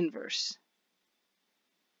is inverse.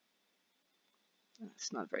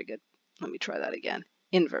 It's not very good. Let me try that again.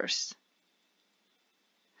 Inverse.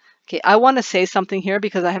 Okay, I want to say something here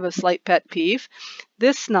because I have a slight pet peeve.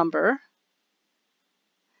 This number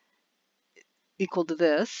equal to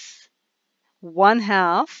this,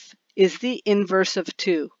 1/2 is the inverse of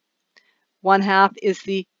 2. 1/2 is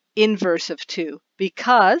the inverse of 2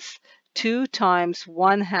 because 2 times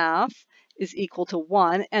 1/2 is equal to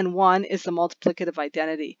 1, and 1 is the multiplicative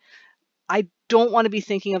identity. I don't want to be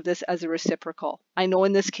thinking of this as a reciprocal. I know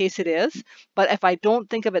in this case it is, but if I don't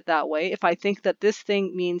think of it that way, if I think that this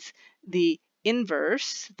thing means the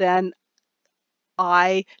inverse, then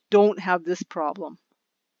I don't have this problem.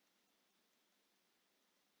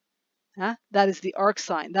 That is the arc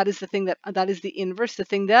sign. That is the thing that is the inverse, the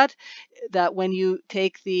thing that when you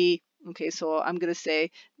take the, okay, so I'm going to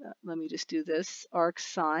say, let me just do this, arc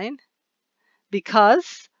sine,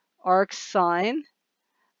 because arc sine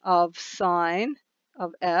of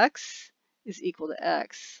x is equal to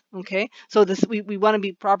x. Okay, so this we want to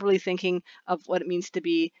be properly thinking of what it means to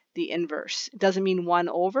be the inverse. It doesn't mean 1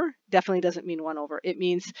 over, definitely doesn't mean 1 over. It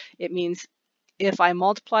means if I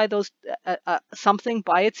multiply those something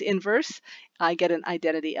by its inverse, I get an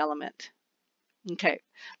identity element. Okay,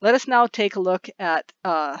 let us now take a look at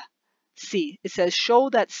C. It says show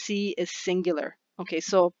that C is singular. Okay,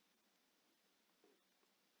 so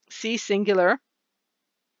C singular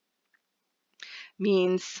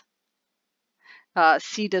means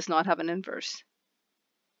C does not have an inverse.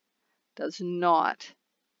 Does not.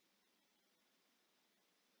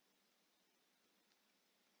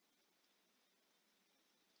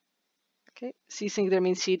 Okay, C singular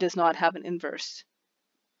means C does not have an inverse.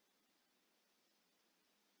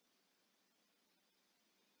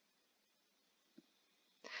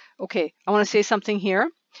 Okay, I want to say something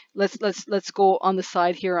here. Let's go on the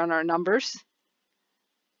side here on our numbers.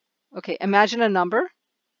 Okay, imagine a number.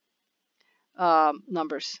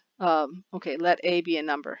 Numbers. Okay, let A be a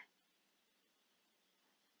number.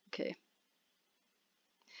 Okay.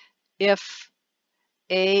 If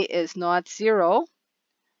A is not 0,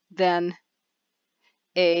 then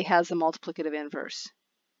A has a multiplicative inverse.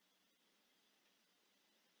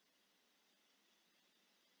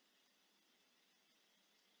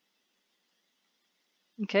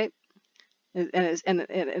 Okay, and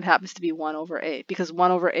it happens to be 1 over A, because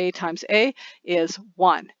 1 over A times A is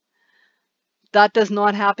 1. That does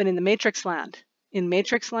not happen in the matrix land. In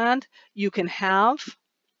matrix land, you can have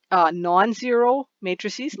non-zero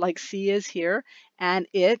matrices like C is here, and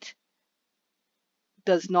it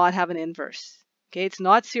does not have an inverse. Okay, it's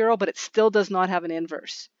not 0, but it still does not have an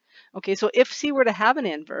inverse. Okay, so if C were to have an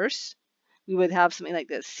inverse, we would have something like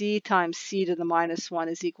this. C times C to the minus 1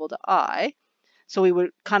 is equal to I. So we were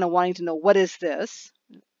kind of wanting to know, what is this,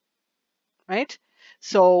 right?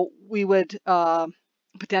 So we would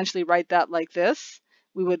potentially write that like this.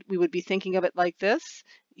 We would be thinking of it like this.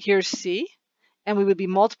 Here's C, and we would be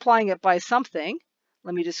multiplying it by something.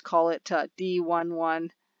 Let me just call it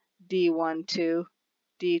D11, D12,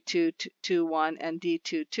 D221, and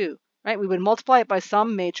D22, right? We would multiply it by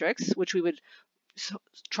some matrix, which we would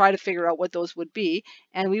try to figure out what those would be,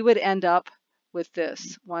 and we would end up with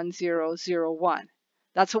this 1, 0, 0, 1.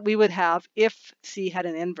 That's what we would have if C had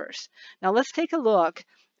an inverse. Now let's take a look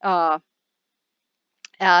at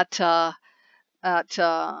a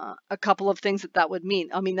couple of things that would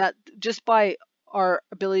mean. I mean, that just by our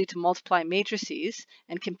ability to multiply matrices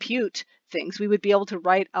and compute things, we would be able to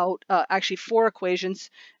write out actually 4 equations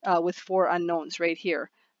with 4 unknowns right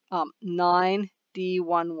here.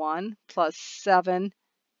 9d11 plus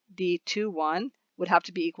 7d21 would have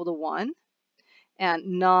to be equal to 1,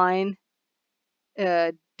 and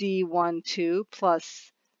 9d12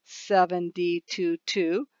 plus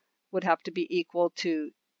 7d22 would have to be equal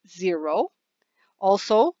to 0.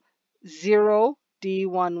 Also,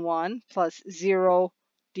 0d11 plus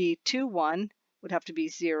 0d21 would have to be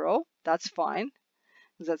 0. That's fine.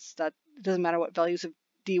 That doesn't matter what values of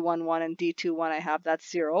d11 and d21 I have,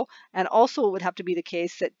 that's 0. And also it would have to be the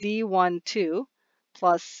case that d12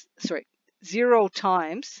 plus, 0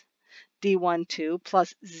 times d12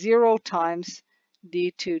 plus 0 times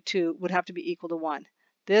d22 would have to be equal to 1.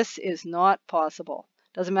 This is not possible.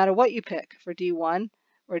 Doesn't matter what you pick for d1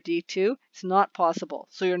 or d2, it's not possible.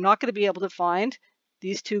 So you're not going to be able to find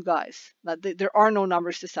these two guys. There are no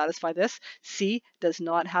numbers to satisfy this. C does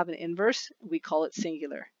not have an inverse. We call it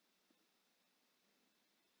singular.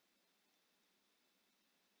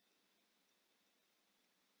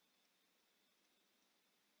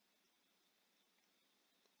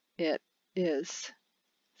 It is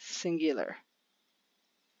singular.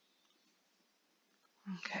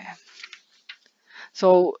 Okay.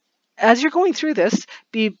 So as you're going through this,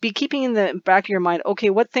 be keeping in the back of your mind, okay,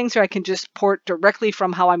 what things I can just port directly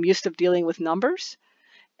from how I'm used to dealing with numbers,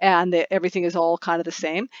 and everything is all kind of the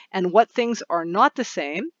same, and what things are not the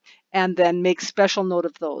same, and then make special note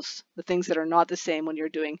of those, the things that are not the same when you're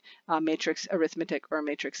doing matrix arithmetic or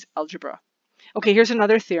matrix algebra. Okay, here's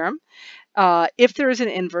another theorem. If there is an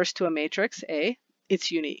inverse to a matrix A,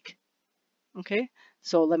 it's unique. Okay,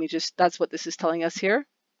 so let me just, that's what this is telling us here.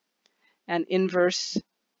 An inverse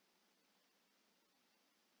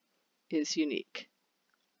is unique.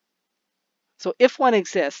 So if one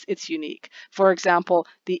exists, it's unique. For example,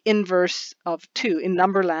 the inverse of 2 in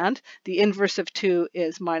Numberland, the inverse of 2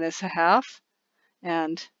 is -1/2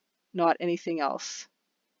 and not anything else.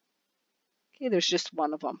 Okay, there's just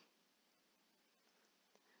one of them.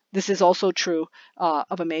 This is also true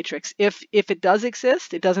of a matrix. If it does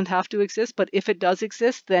exist, it doesn't have to exist, but if it does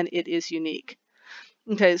exist, then it is unique.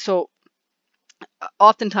 Okay, so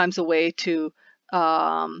oftentimes a way to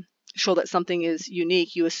show that something is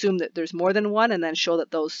unique, you assume that there's more than one and then show that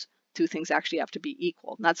those two things actually have to be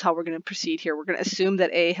equal. And that's how we're going to proceed here. We're going to assume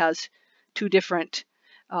that A has two different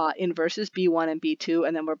inverses, B1 and B2,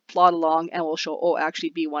 and then we'll plot along and we'll show, oh,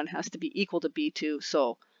 actually B1 has to be equal to B2.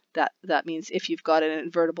 So that means if you've got an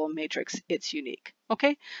invertible matrix, it's unique.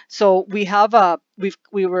 Okay, so we have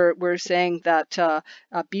we're saying that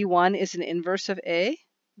B1 is an inverse of A.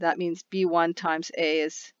 That means B1 times A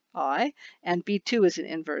is I, and B2 is an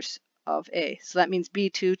inverse of A. So that means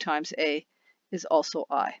B2 times A is also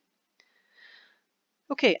I.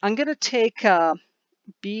 Okay, I'm going to take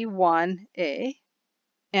B1A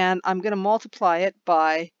and I'm going to multiply it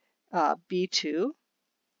by B2.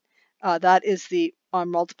 That is I'm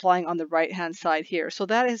multiplying on the right hand side here. So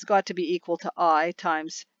that has got to be equal to I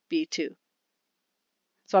times B2.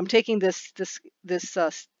 So I'm taking this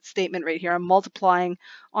statement right here. I'm multiplying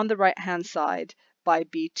on the right hand side by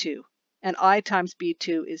B2. And I times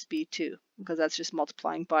B2 is B2 because that's just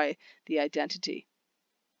multiplying by the identity.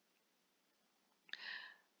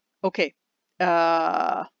 Okay,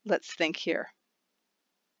 let's think here.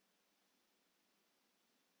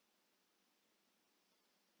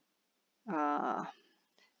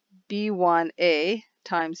 B1A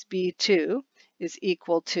times B2 is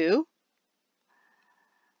equal to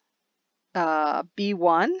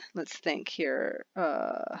B1, let's think here.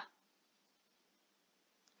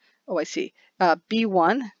 Oh, I see.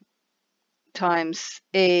 B1 times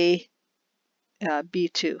A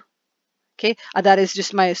B2. Okay, that is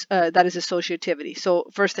just my that is associativity. So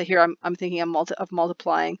first here I'm thinking of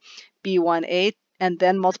multiplying B1A and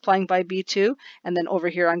then multiplying by B2, and then over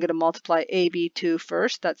here I'm going to multiply AB2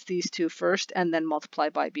 first. That's these two first, and then multiply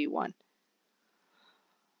by B1.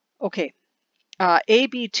 Okay,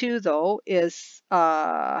 AB2 though is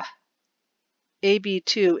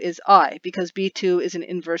AB2 is I because B2 is an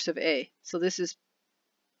inverse of A. So this is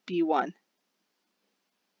B1.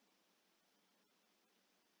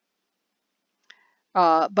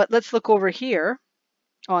 But let's look over here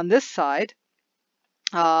on this side.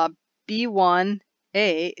 B1A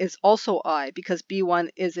is also I because B1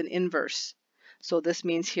 is an inverse. So this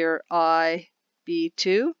means here I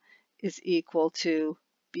B2 is equal to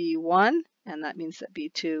B1, and that means that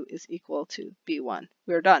B2 is equal to B1.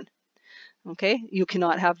 We're done. Okay, you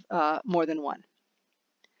cannot have more than one.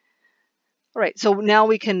 All right, so now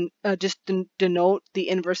we can just denote the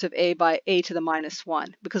inverse of a by a to the minus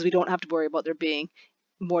 1, because we don't have to worry about there being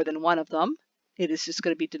more than one of them. It is just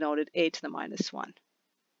going to be denoted a to the minus 1.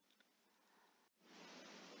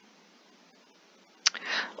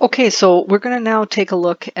 Okay, so we're going to now take a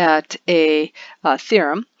look at a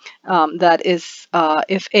theorem that is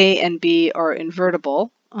if a and b are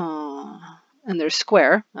invertible, and they're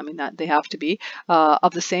square, I mean that they have to be,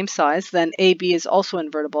 of the same size, then AB is also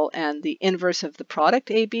invertible, and the inverse of the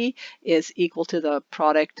product AB is equal to the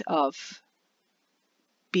product of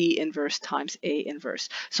B inverse times A inverse.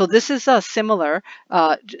 So this is similar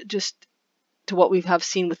just to what we have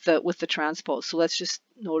seen with the transpose. So let's just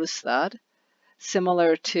notice that.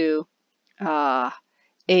 Similar to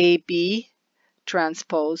AB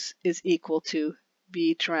transpose is equal to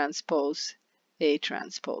B transpose A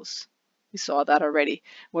transpose. We saw that already,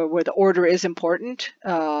 where the order is important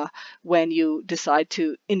when you decide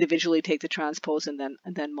to individually take the transpose and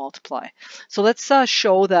then multiply. So let's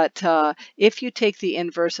show that if you take the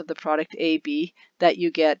inverse of the product AB, that you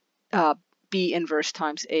get B inverse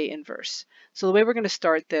times A inverse. So the way we're going to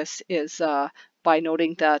start this is by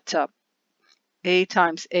noting that A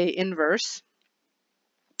times A inverse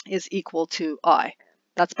is equal to I.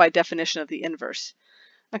 That's by definition of the inverse.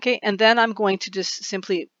 Okay, and then I'm going to just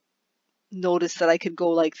simply notice that I could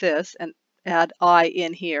go like this and add I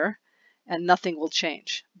in here and nothing will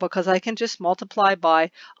change, because I can just multiply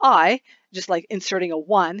by I, just like inserting a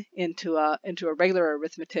 1 into a regular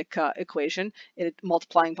arithmetic equation,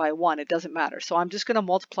 multiplying by 1, it doesn't matter. So I'm just going to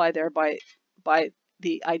multiply there by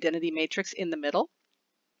the identity matrix in the middle.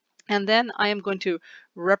 And then I am going to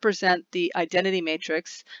represent the identity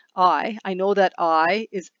matrix I. I know that I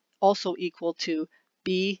is also equal to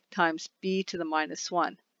B times B to the minus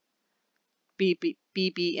 1.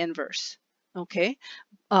 B inverse, okay?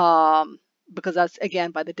 Because that's,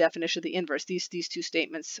 again, by the definition of the inverse. These two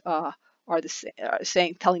statements are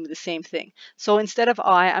telling me the same thing. So instead of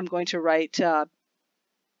I, I'm going to write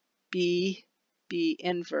B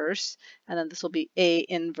inverse, and then this will be A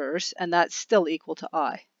inverse, and that's still equal to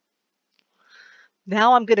I.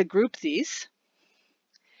 Now I'm going to group these,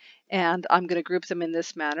 and I'm going to group them in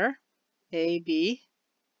this manner: A, B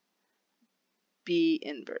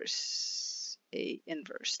inverse, A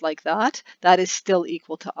inverse, like that. That is still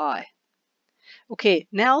equal to I. Okay,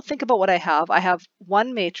 now think about what I have. I have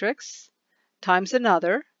one matrix times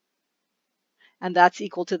another, and that's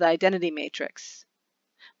equal to the identity matrix.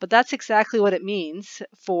 But that's exactly what it means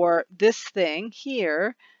for this thing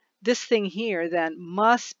here. This thing here then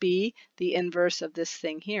must be the inverse of this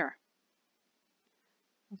thing here.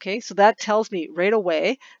 Okay, so that tells me right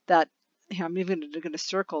away that, here, I'm even going to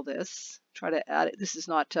circle this, try to add it. This is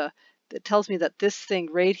not, it tells me that this thing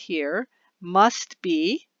right here must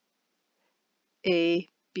be a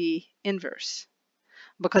B inverse,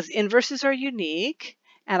 because inverses are unique,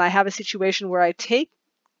 and I have a situation where I take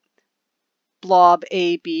blob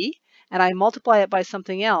AB and I multiply it by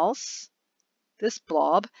something else, this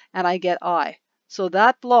blob, and I get I. So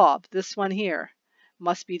that blob, this one here,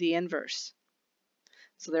 must be the inverse.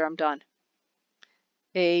 So there, I'm done.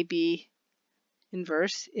 AB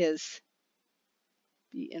inverse is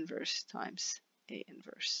B inverse times A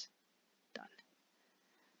inverse. Done.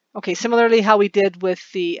 Okay, similarly how we did with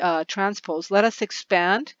the transpose, let us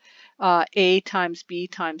expand A times B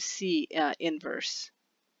times C inverse.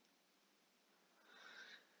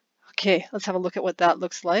 Okay, let's have a look at what that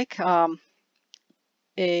looks like.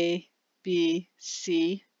 A, B,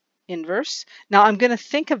 C inverse. Now I'm going to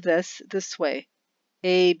think of this way.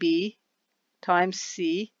 AB times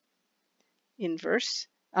C inverse.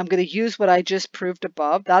 I'm going to use what I just proved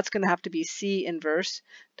above. That's going to have to be C inverse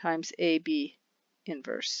times AB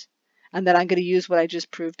inverse. And then I'm going to use what I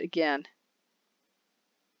just proved again.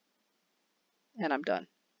 And I'm done.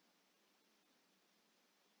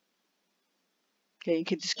 Okay, you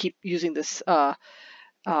can just keep using this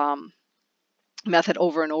method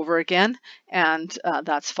over and over again, and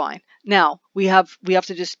that's fine. Now we have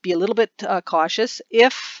to just be a little bit cautious.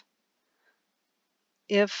 If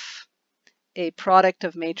a product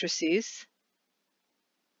of matrices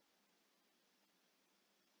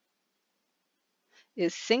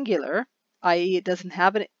is singular, i.e. it doesn't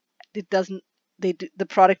have an, it doesn't, the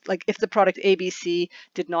product, like if the product ABC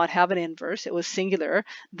did not have an inverse, it was singular,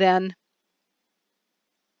 then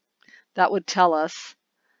that would tell us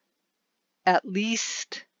at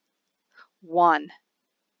least one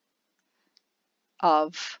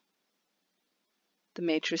of the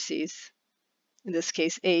matrices, in this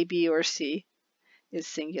case A, B, or C, is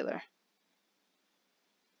singular.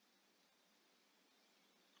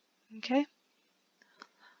 Okay.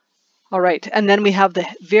 All right, and then we have the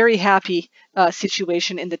very happy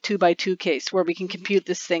situation in the 2 by 2 case where we can compute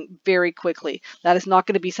this thing very quickly. That is not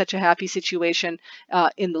going to be such a happy situation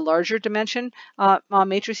in the larger dimension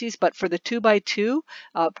matrices, but for the 2 by 2,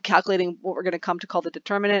 calculating what we're going to come to call the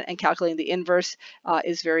determinant and calculating the inverse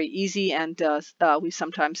is very easy, and we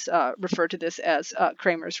sometimes refer to this as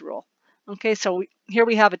Cramer's rule. Okay, so here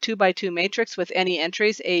we have a 2 by 2 matrix with any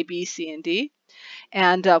entries A, B, C, and D.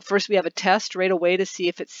 And first we have a test right away to see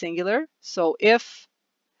if it's singular. So if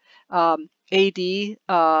AD, the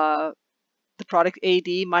product AD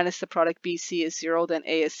minus the product BC is 0, then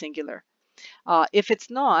A is singular. If it's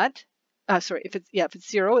not, if it's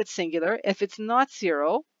 0, it's singular. If it's not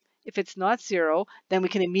 0, then we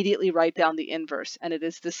can immediately write down the inverse, and it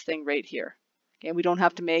is this thing right here. Okay, we don't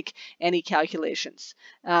have to make any calculations.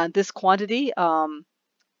 This quantity, AD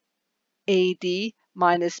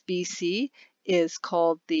minus BC, is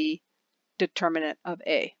called the determinant of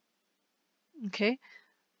A. Okay,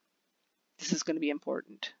 this is going to be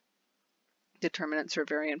important. Determinants are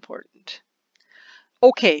very important.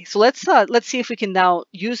 Okay, so let's see if we can now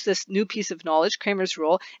use this new piece of knowledge, Cramer's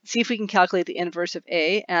rule, and see if we can calculate the inverse of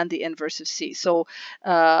A and the inverse of C. So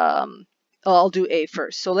I'll do A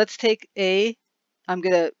first. So let's take A. I'm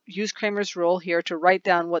going to use Cramer's rule here to write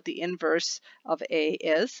down what the inverse of A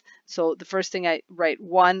is. So the first thing I write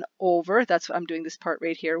 1 over, that's what I'm doing this part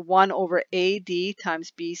right here, 1 over AD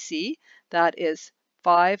times BC. That is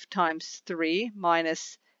 5 times 3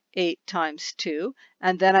 minus 8 times 2.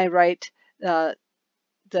 And then I write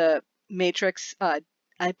the matrix, I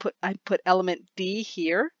put element D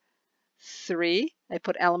here, 3. I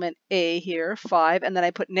put element A here, 5. And then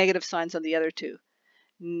I put negative signs on the other two.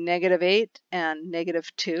 -8 and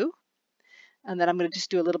 -2. And then I'm going to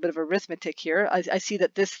just do a little bit of arithmetic here. I see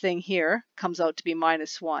that this thing here comes out to be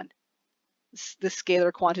 -1. This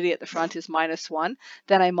scalar quantity at the front is -1.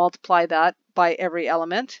 Then I multiply that by every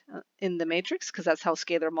element in the matrix, because that's how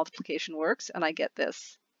scalar multiplication works, and I get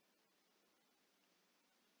this.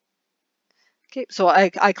 Okay, so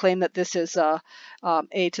I claim that this is A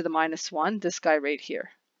to the -1, this guy right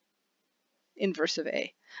here, inverse of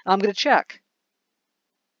A. I'm going to check.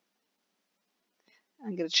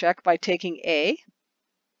 I'm going to check by taking A,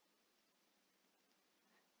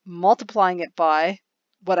 multiplying it by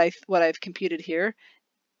what I've computed here,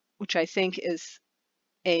 which I think is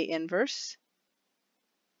A inverse,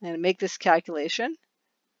 and make this calculation.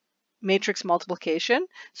 Matrix multiplication.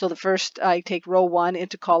 So the first, I take row 1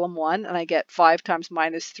 into column 1, and I get 5 times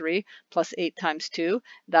 -3 plus 8 times 2.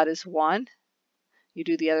 That is 1. You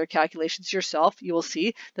do the other calculations yourself. You will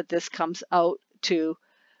see that this comes out to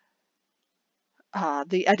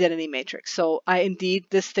the identity matrix. So indeed,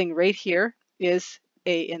 this thing right here is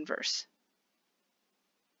A inverse.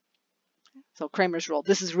 So Cramer's rule.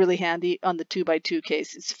 This is really handy on the 2 by 2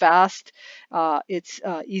 case. It's fast. It's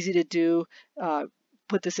easy to do.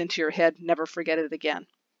 Put this into your head. Never forget it again.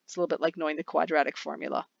 It's a little bit like knowing the quadratic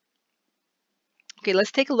formula. Okay,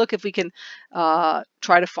 let's take a look if we can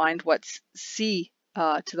try to find what C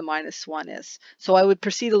to the -1 is. So I would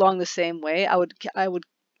proceed along the same way. I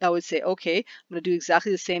would say, okay, I'm going to do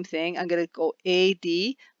exactly the same thing. I'm going to go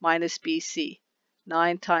AD minus BC.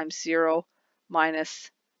 9 times 0 minus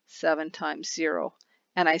 7 times 0.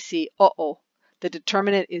 And I see, the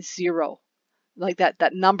determinant is 0. Like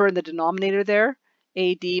that number in the denominator there,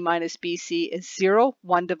 AD minus BC is 0.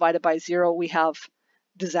 1 divided by 0, we have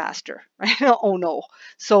disaster, right? Oh no.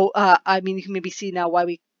 So, I mean, you can maybe see now why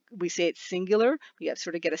we say it's singular. We have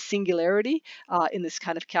sort of get a singularity in this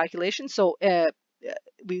kind of calculation. So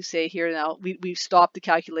we say here now, we've stopped the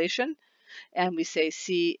calculation, and we say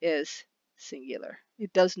C is singular.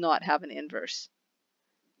 It does not have an inverse.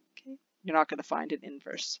 Okay? You're not going to find an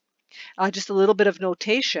inverse. Just a little bit of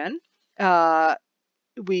notation.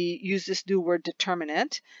 We use this new word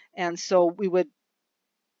determinant, and so we would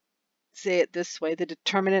say it this way, the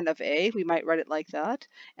determinant of A. We might write it like that,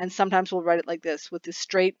 and sometimes we'll write it like this, with this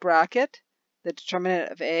straight bracket, the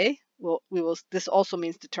determinant of A. This also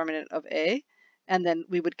means determinant of A, and then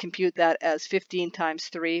we would compute that as 15 times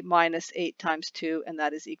 3 minus 8 times 2, and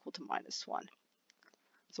that is equal to -1.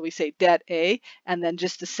 So we say det A, and then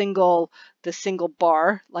just the single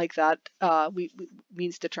bar like that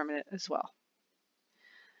means determinant as well.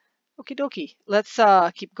 Okie dokie, let's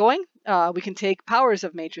keep going. We can take powers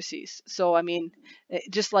of matrices. So I mean,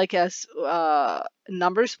 just like as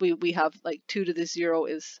numbers, we have like 2 to the 0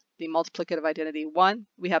 is the multiplicative identity 1.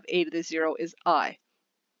 We have A to the 0 is I.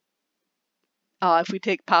 If we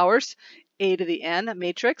take powers, A to the n, a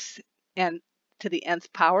matrix, and to the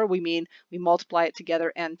nth power, we mean we multiply it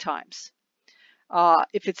together n times.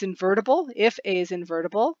 If it's invertible, if A is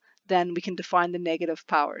invertible, then we can define the negative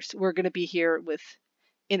powers. We're going to be here with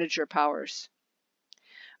integer powers.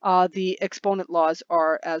 The exponent laws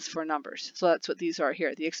are as for numbers. So that's what these are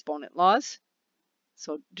here, the exponent laws.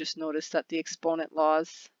 So just notice that the exponent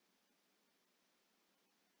laws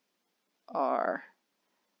are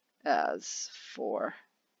as for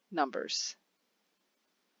numbers.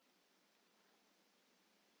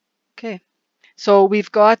 Okay, so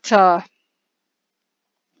we've got some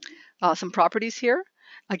properties here.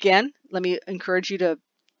 Again, let me encourage you to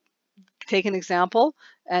take an example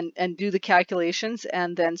and do the calculations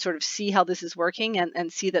and then sort of see how this is working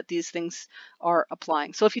and see that these things are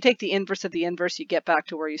applying. So if you take the inverse of the inverse, you get back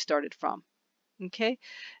to where you started from. Okay,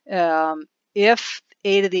 if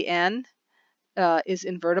a to the n is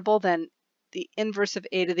invertible, then the inverse of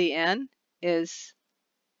a to the n is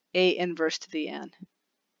a inverse to the n.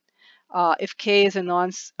 If k is a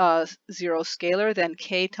non-zero scalar, then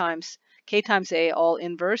k times a all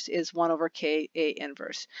inverse is 1 over k a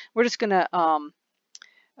inverse. We're just going to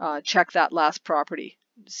check that last property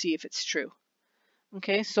to see if it's true.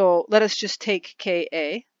 Okay, so let us just take ka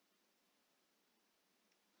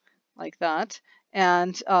like that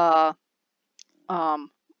and so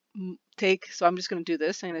I'm just going to do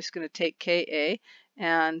this. I'm just going to take ka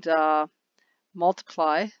and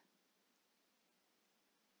multiply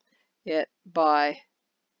it by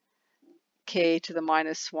k to the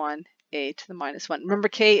minus 1, a to the minus 1. Remember,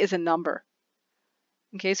 k is a number.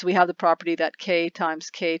 Okay, so we have the property that k times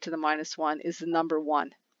k to the minus 1 is the number 1.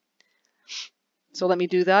 So let me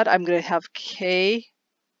do that. I'm going to have k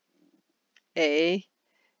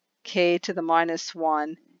to the minus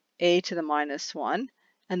 1, a to the minus 1,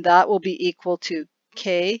 and that will be equal to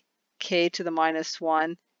k to the minus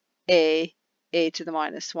 1, a to the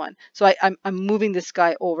minus 1. So I'm moving this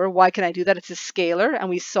guy over. Why can I do that? It's a scalar, and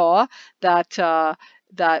we saw that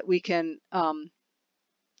that we can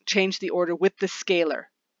change the order with the scalar.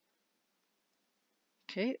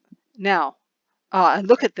 Okay, now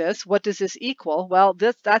look at this. What does this equal? Well,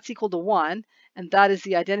 that's equal to 1, and that is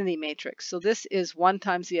the identity matrix. So this is 1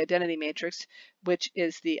 times the identity matrix, which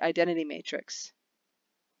is the identity matrix.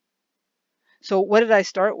 So what did I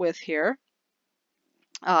start with here?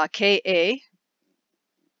 Ka,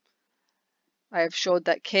 I have showed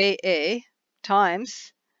that Ka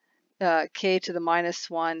times k to the minus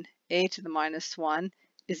 1, a to the minus 1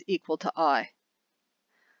 is equal to I.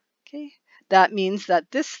 Okay, that means that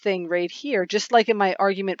this thing right here, just like in my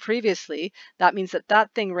argument previously, that means that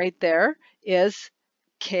that thing right there is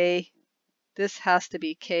k, this has to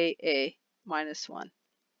be Ka minus 1.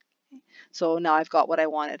 So now I've got what I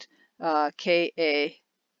wanted. Ka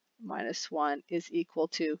minus 1 is equal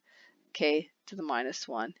to k to the minus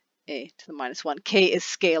 1, a to the minus 1. K is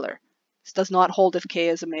scalar. This does not hold if k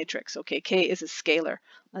is a matrix. Okay, k is a scalar.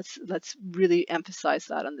 Let's really emphasize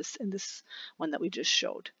that on this in this one that we just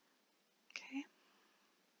showed. Okay.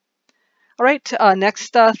 All right.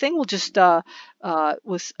 Next thing, we'll just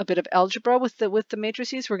with a bit of algebra with the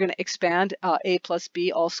matrices. We're going to expand a plus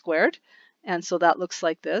b all squared, and so that looks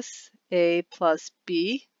like this: a plus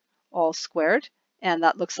b all squared, and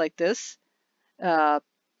that looks like this: a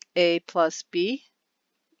plus b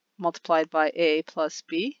multiplied by a plus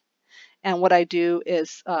b. And what I do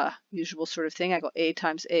is usual sort of thing. I go a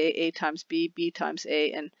times a times b times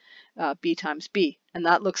a, and b times b. And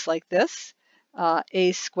that looks like this: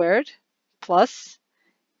 a squared plus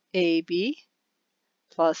ab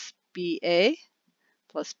plus ba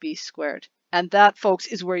plus b squared. And that, folks,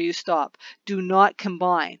 is where you stop. Do not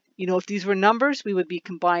combine. You know, if these were numbers, we would be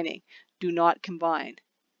combining. Do not combine.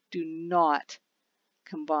 Do not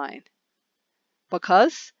combine.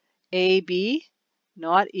 Because ab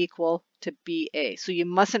not equal to BA. So you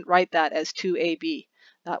mustn't write that as 2AB.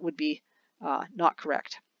 That would be not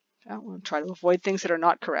correct. I want to try to avoid things that are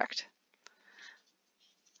not correct.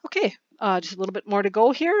 Okay, just a little bit more to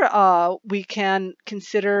go here. We can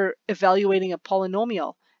consider evaluating a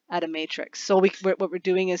polynomial at a matrix. So what we're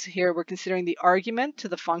doing is here we're considering the argument to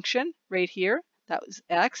the function right here, that was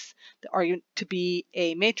x, the argument to be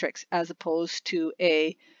a matrix as opposed to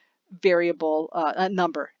a variable, a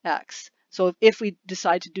number x. So if we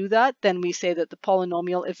decide to do that, then we say that the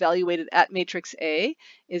polynomial evaluated at matrix A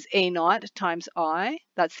is A naught times I.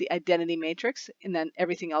 That's the identity matrix, and then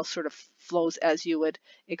everything else sort of flows as you would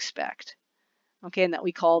expect. Okay, and that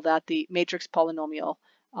we call that the matrix polynomial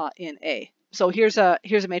in A. So here's a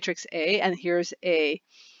matrix A, and here's a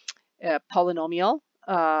polynomial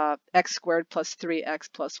x squared plus 3x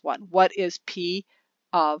plus 1. What is P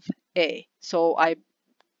of A? So I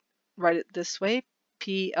write it this way: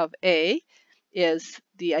 P of A is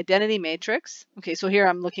the identity matrix. Okay, so here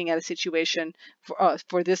I'm looking at a situation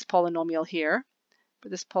for this polynomial here. for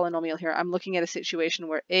this polynomial here, I'm looking at a situation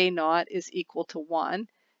where a0 is equal to 1,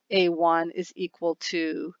 a1 is equal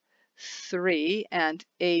to 3, and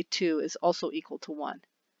a2 is also equal to 1.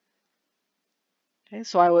 Okay,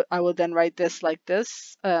 so I would then write this like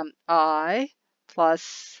this, I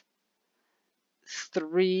plus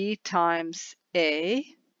 3 times a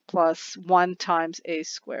plus 1 times a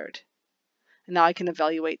squared. And now I can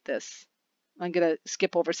evaluate this. I'm going to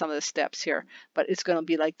skip over some of the steps here, but it's going to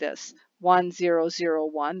be like this. 1, 0, 0,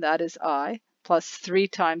 1, that is I, plus 3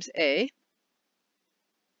 times a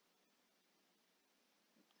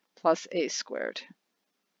plus a squared.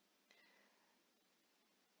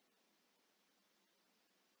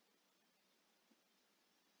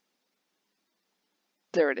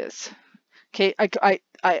 There it is. Okay,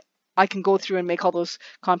 I can go through and make all those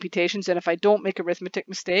computations, and if I don't make arithmetic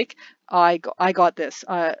mistake, I got this.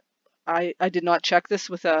 I did not check this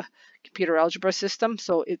with a computer algebra system,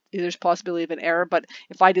 so there's possibility of an error, but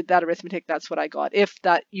if I did that arithmetic, that's what I got. If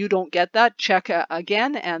that you don't get that, check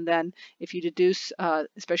again, and then if you deduce,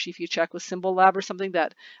 especially if you check with Symbol Lab or something,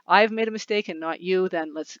 that I've made a mistake and not you,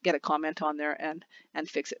 then let's get a comment on there and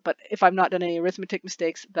fix it. But if I've not done any arithmetic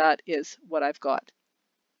mistakes, that is what I've got.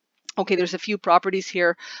 Okay, there's a few properties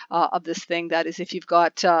here of this thing. That is, if you've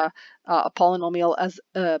got a polynomial as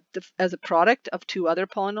a product of two other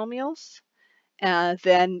polynomials,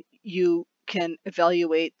 then you can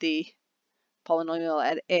evaluate the polynomial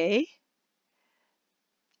at A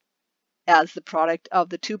as the product of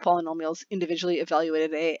the two polynomials individually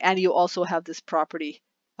evaluated at A, and you also have this property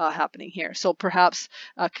happening here. So perhaps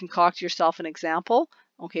concoct yourself an example.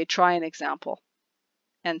 Okay, try an example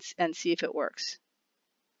and see if it works.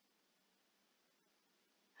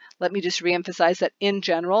 Let me just reemphasize that in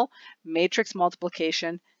general, matrix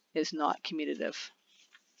multiplication is not commutative.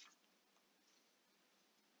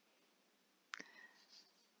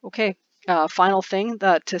 Okay, final thing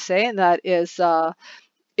to say, and that is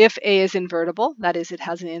if A is invertible, that is it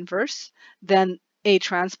has an inverse, then A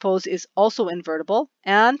transpose is also invertible,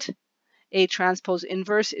 and A transpose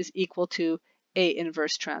inverse is equal to A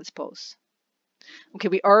inverse transpose. Okay,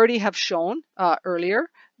 we already have shown earlier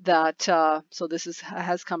that, so this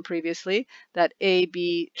has come previously, that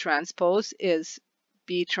AB transpose is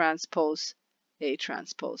B transpose A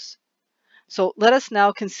transpose. So let us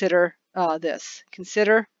now consider this.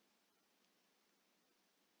 Consider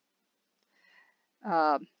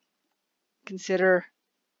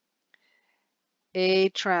A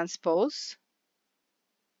transpose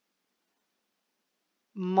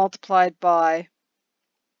multiplied by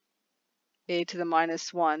A to the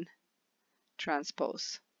minus 1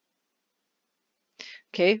 transpose.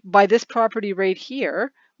 Okay, by this property right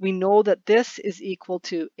here, we know that this is equal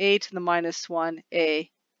to A to the minus 1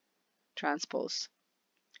 A transpose.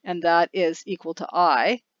 And that is equal to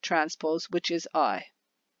I transpose, which is I.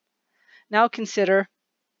 Now consider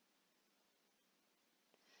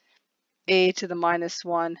A to the minus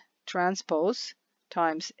 1 transpose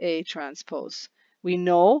times A transpose. We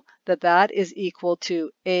know that that is equal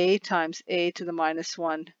to A times A to the minus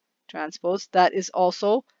 1 transpose. That is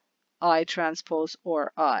also I transpose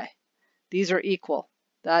or I. These are equal.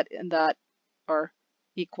 That and that are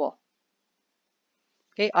equal.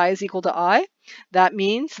 Okay, I is equal to I. That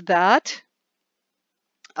means that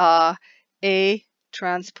A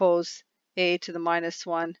transpose A to the minus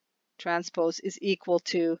 1 transpose is equal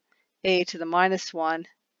to A to the minus 1.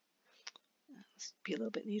 Let's be a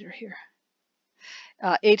little bit neater here.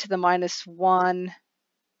 A to the minus 1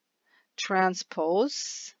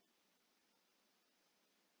 transpose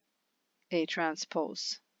A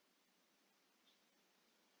transpose.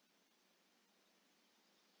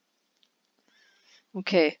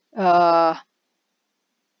 Okay, let's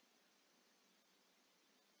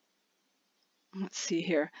see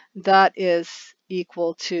here. That is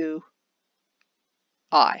equal to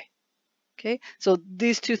I. Okay, so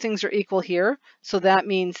these two things are equal here. So that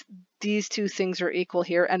means these two things are equal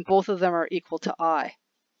here, and both of them are equal to I.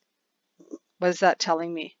 What is that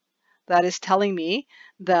telling me? That is telling me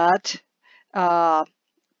that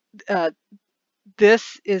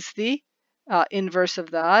this is the inverse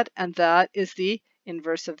of that, and that is the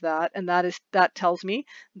inverse of that, and that tells me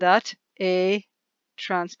that A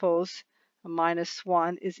transpose minus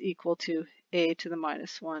 1 is equal to A to the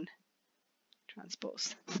minus 1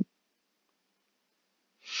 transpose.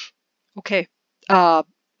 Okay,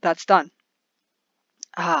 that's done.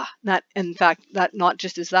 In fact, that not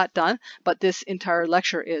just is that done, but this entire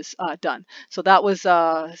lecture is done. So that was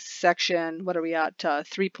section, what are we at,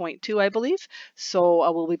 3.2, I believe.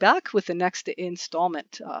 So we'll be back with the next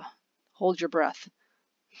installment. Hold your breath.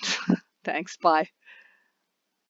 Thanks, bye.